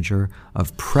asset manager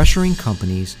of pressuring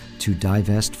companies to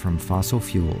divest from fossil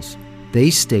fuels. They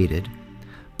stated,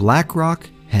 BlackRock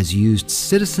has used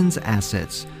citizens'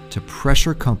 assets to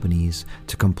pressure companies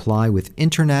to comply with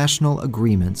international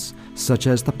agreements such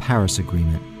as the Paris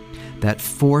Agreement that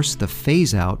force the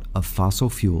phase-out of fossil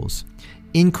fuels,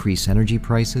 increase energy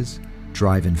prices,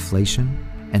 drive inflation,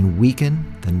 and weaken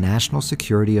the national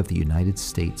security of the United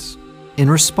States. In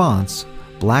response,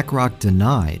 BlackRock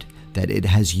denied that it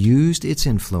has used its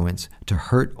influence to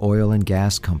hurt oil and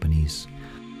gas companies.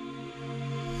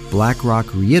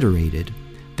 BlackRock reiterated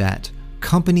that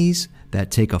companies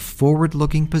that take a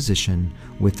forward-looking position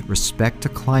with respect to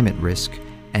climate risk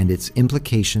and its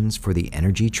implications for the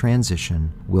energy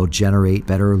transition will generate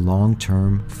better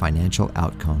long-term financial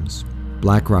outcomes.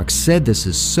 BlackRock said this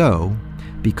is so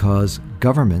because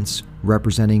governments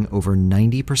representing over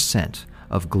 90%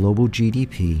 of global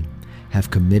GDP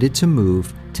have committed to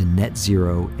move to net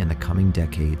zero in the coming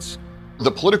decades.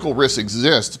 The political risks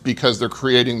exist because they're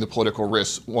creating the political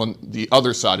risks on the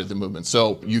other side of the movement.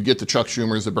 So you get the Chuck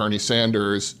Schumers, the Bernie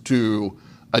Sanders to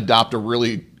adopt a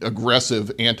really aggressive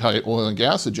anti-oil and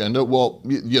gas agenda, well,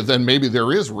 then maybe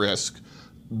there is risk.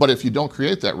 But if you don't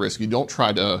create that risk, you don't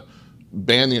try to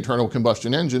ban the internal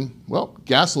combustion engine, well,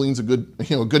 gasoline's a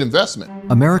good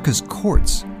investment. America's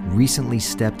courts recently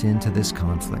stepped into this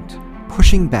conflict,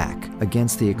 pushing back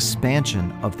against the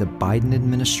expansion of the Biden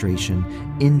administration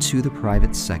into the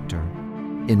private sector.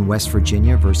 In West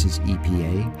Virginia versus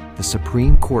EPA, the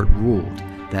Supreme Court ruled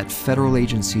that federal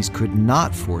agencies could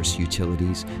not force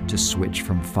utilities to switch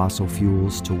from fossil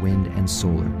fuels to wind and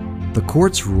solar. The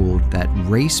courts ruled that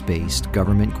race-based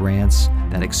government grants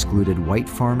that excluded white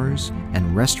farmers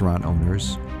and restaurant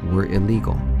owners were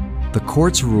illegal. The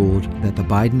courts ruled that the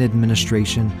Biden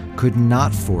administration could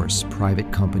not force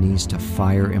private companies to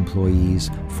fire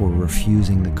employees for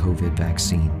refusing the COVID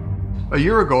vaccine. A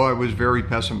year ago, I was very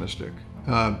pessimistic.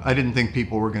 I didn't think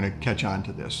people were going to catch on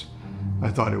to this. I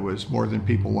thought it was more than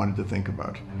people wanted to think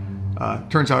about.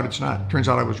 Turns out it's not. Turns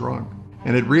out I was wrong.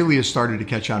 And it really has started to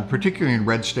catch on, particularly in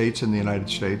red states in the United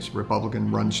States,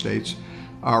 Republican-run states,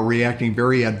 are reacting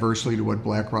very adversely to what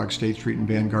BlackRock, State Street, and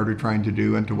Vanguard are trying to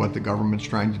do and to what the government's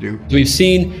trying to do. We've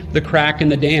seen the crack in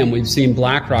the dam. We've seen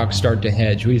BlackRock start to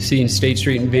hedge. We've seen State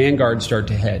Street and Vanguard start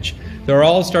to hedge. They're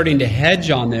all starting to hedge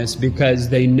on this because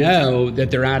they know that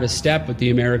they're out of step with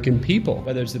the American people.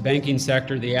 Whether it's the banking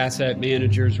sector, the asset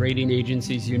managers, rating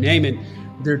agencies, you name it,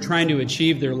 they're trying to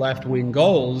achieve their left-wing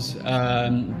goals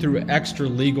through extra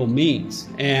legal means.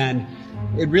 And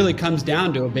it really comes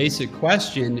down to a basic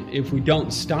question. If we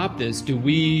don't stop this, do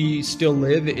we still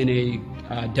live in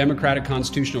a democratic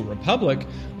constitutional republic,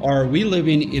 or are we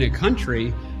living in a country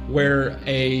where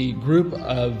a group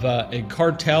of a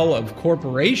cartel of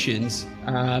corporations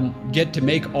get to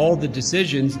make all the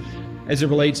decisions as it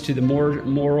relates to the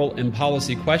moral and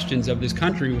policy questions of this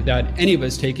country without any of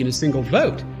us taking a single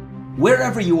vote?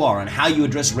 Wherever you are on how you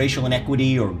address racial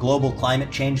inequity or global climate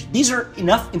change, these are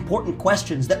enough important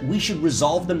questions that we should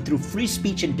resolve them through free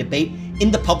speech and debate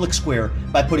in the public square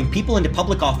by putting people into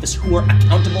public office who are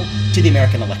accountable to the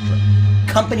American electorate.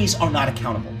 Companies are not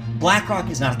accountable. BlackRock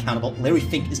is not accountable. Larry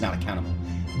Fink is not accountable.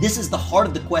 This is the heart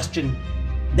of the question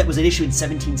that was at issue in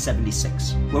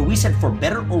 1776, where we said, for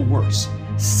better or worse,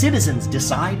 citizens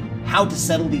decide how to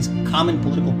settle these common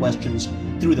political questions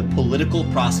through the political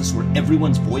process where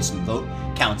everyone's voice and vote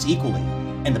counts equally.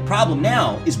 And the problem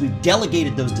now is we've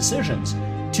delegated those decisions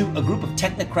to a group of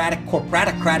technocratic,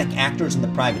 corporatocratic actors in the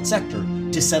private sector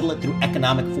to settle it through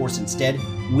economic force instead,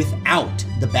 without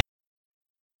the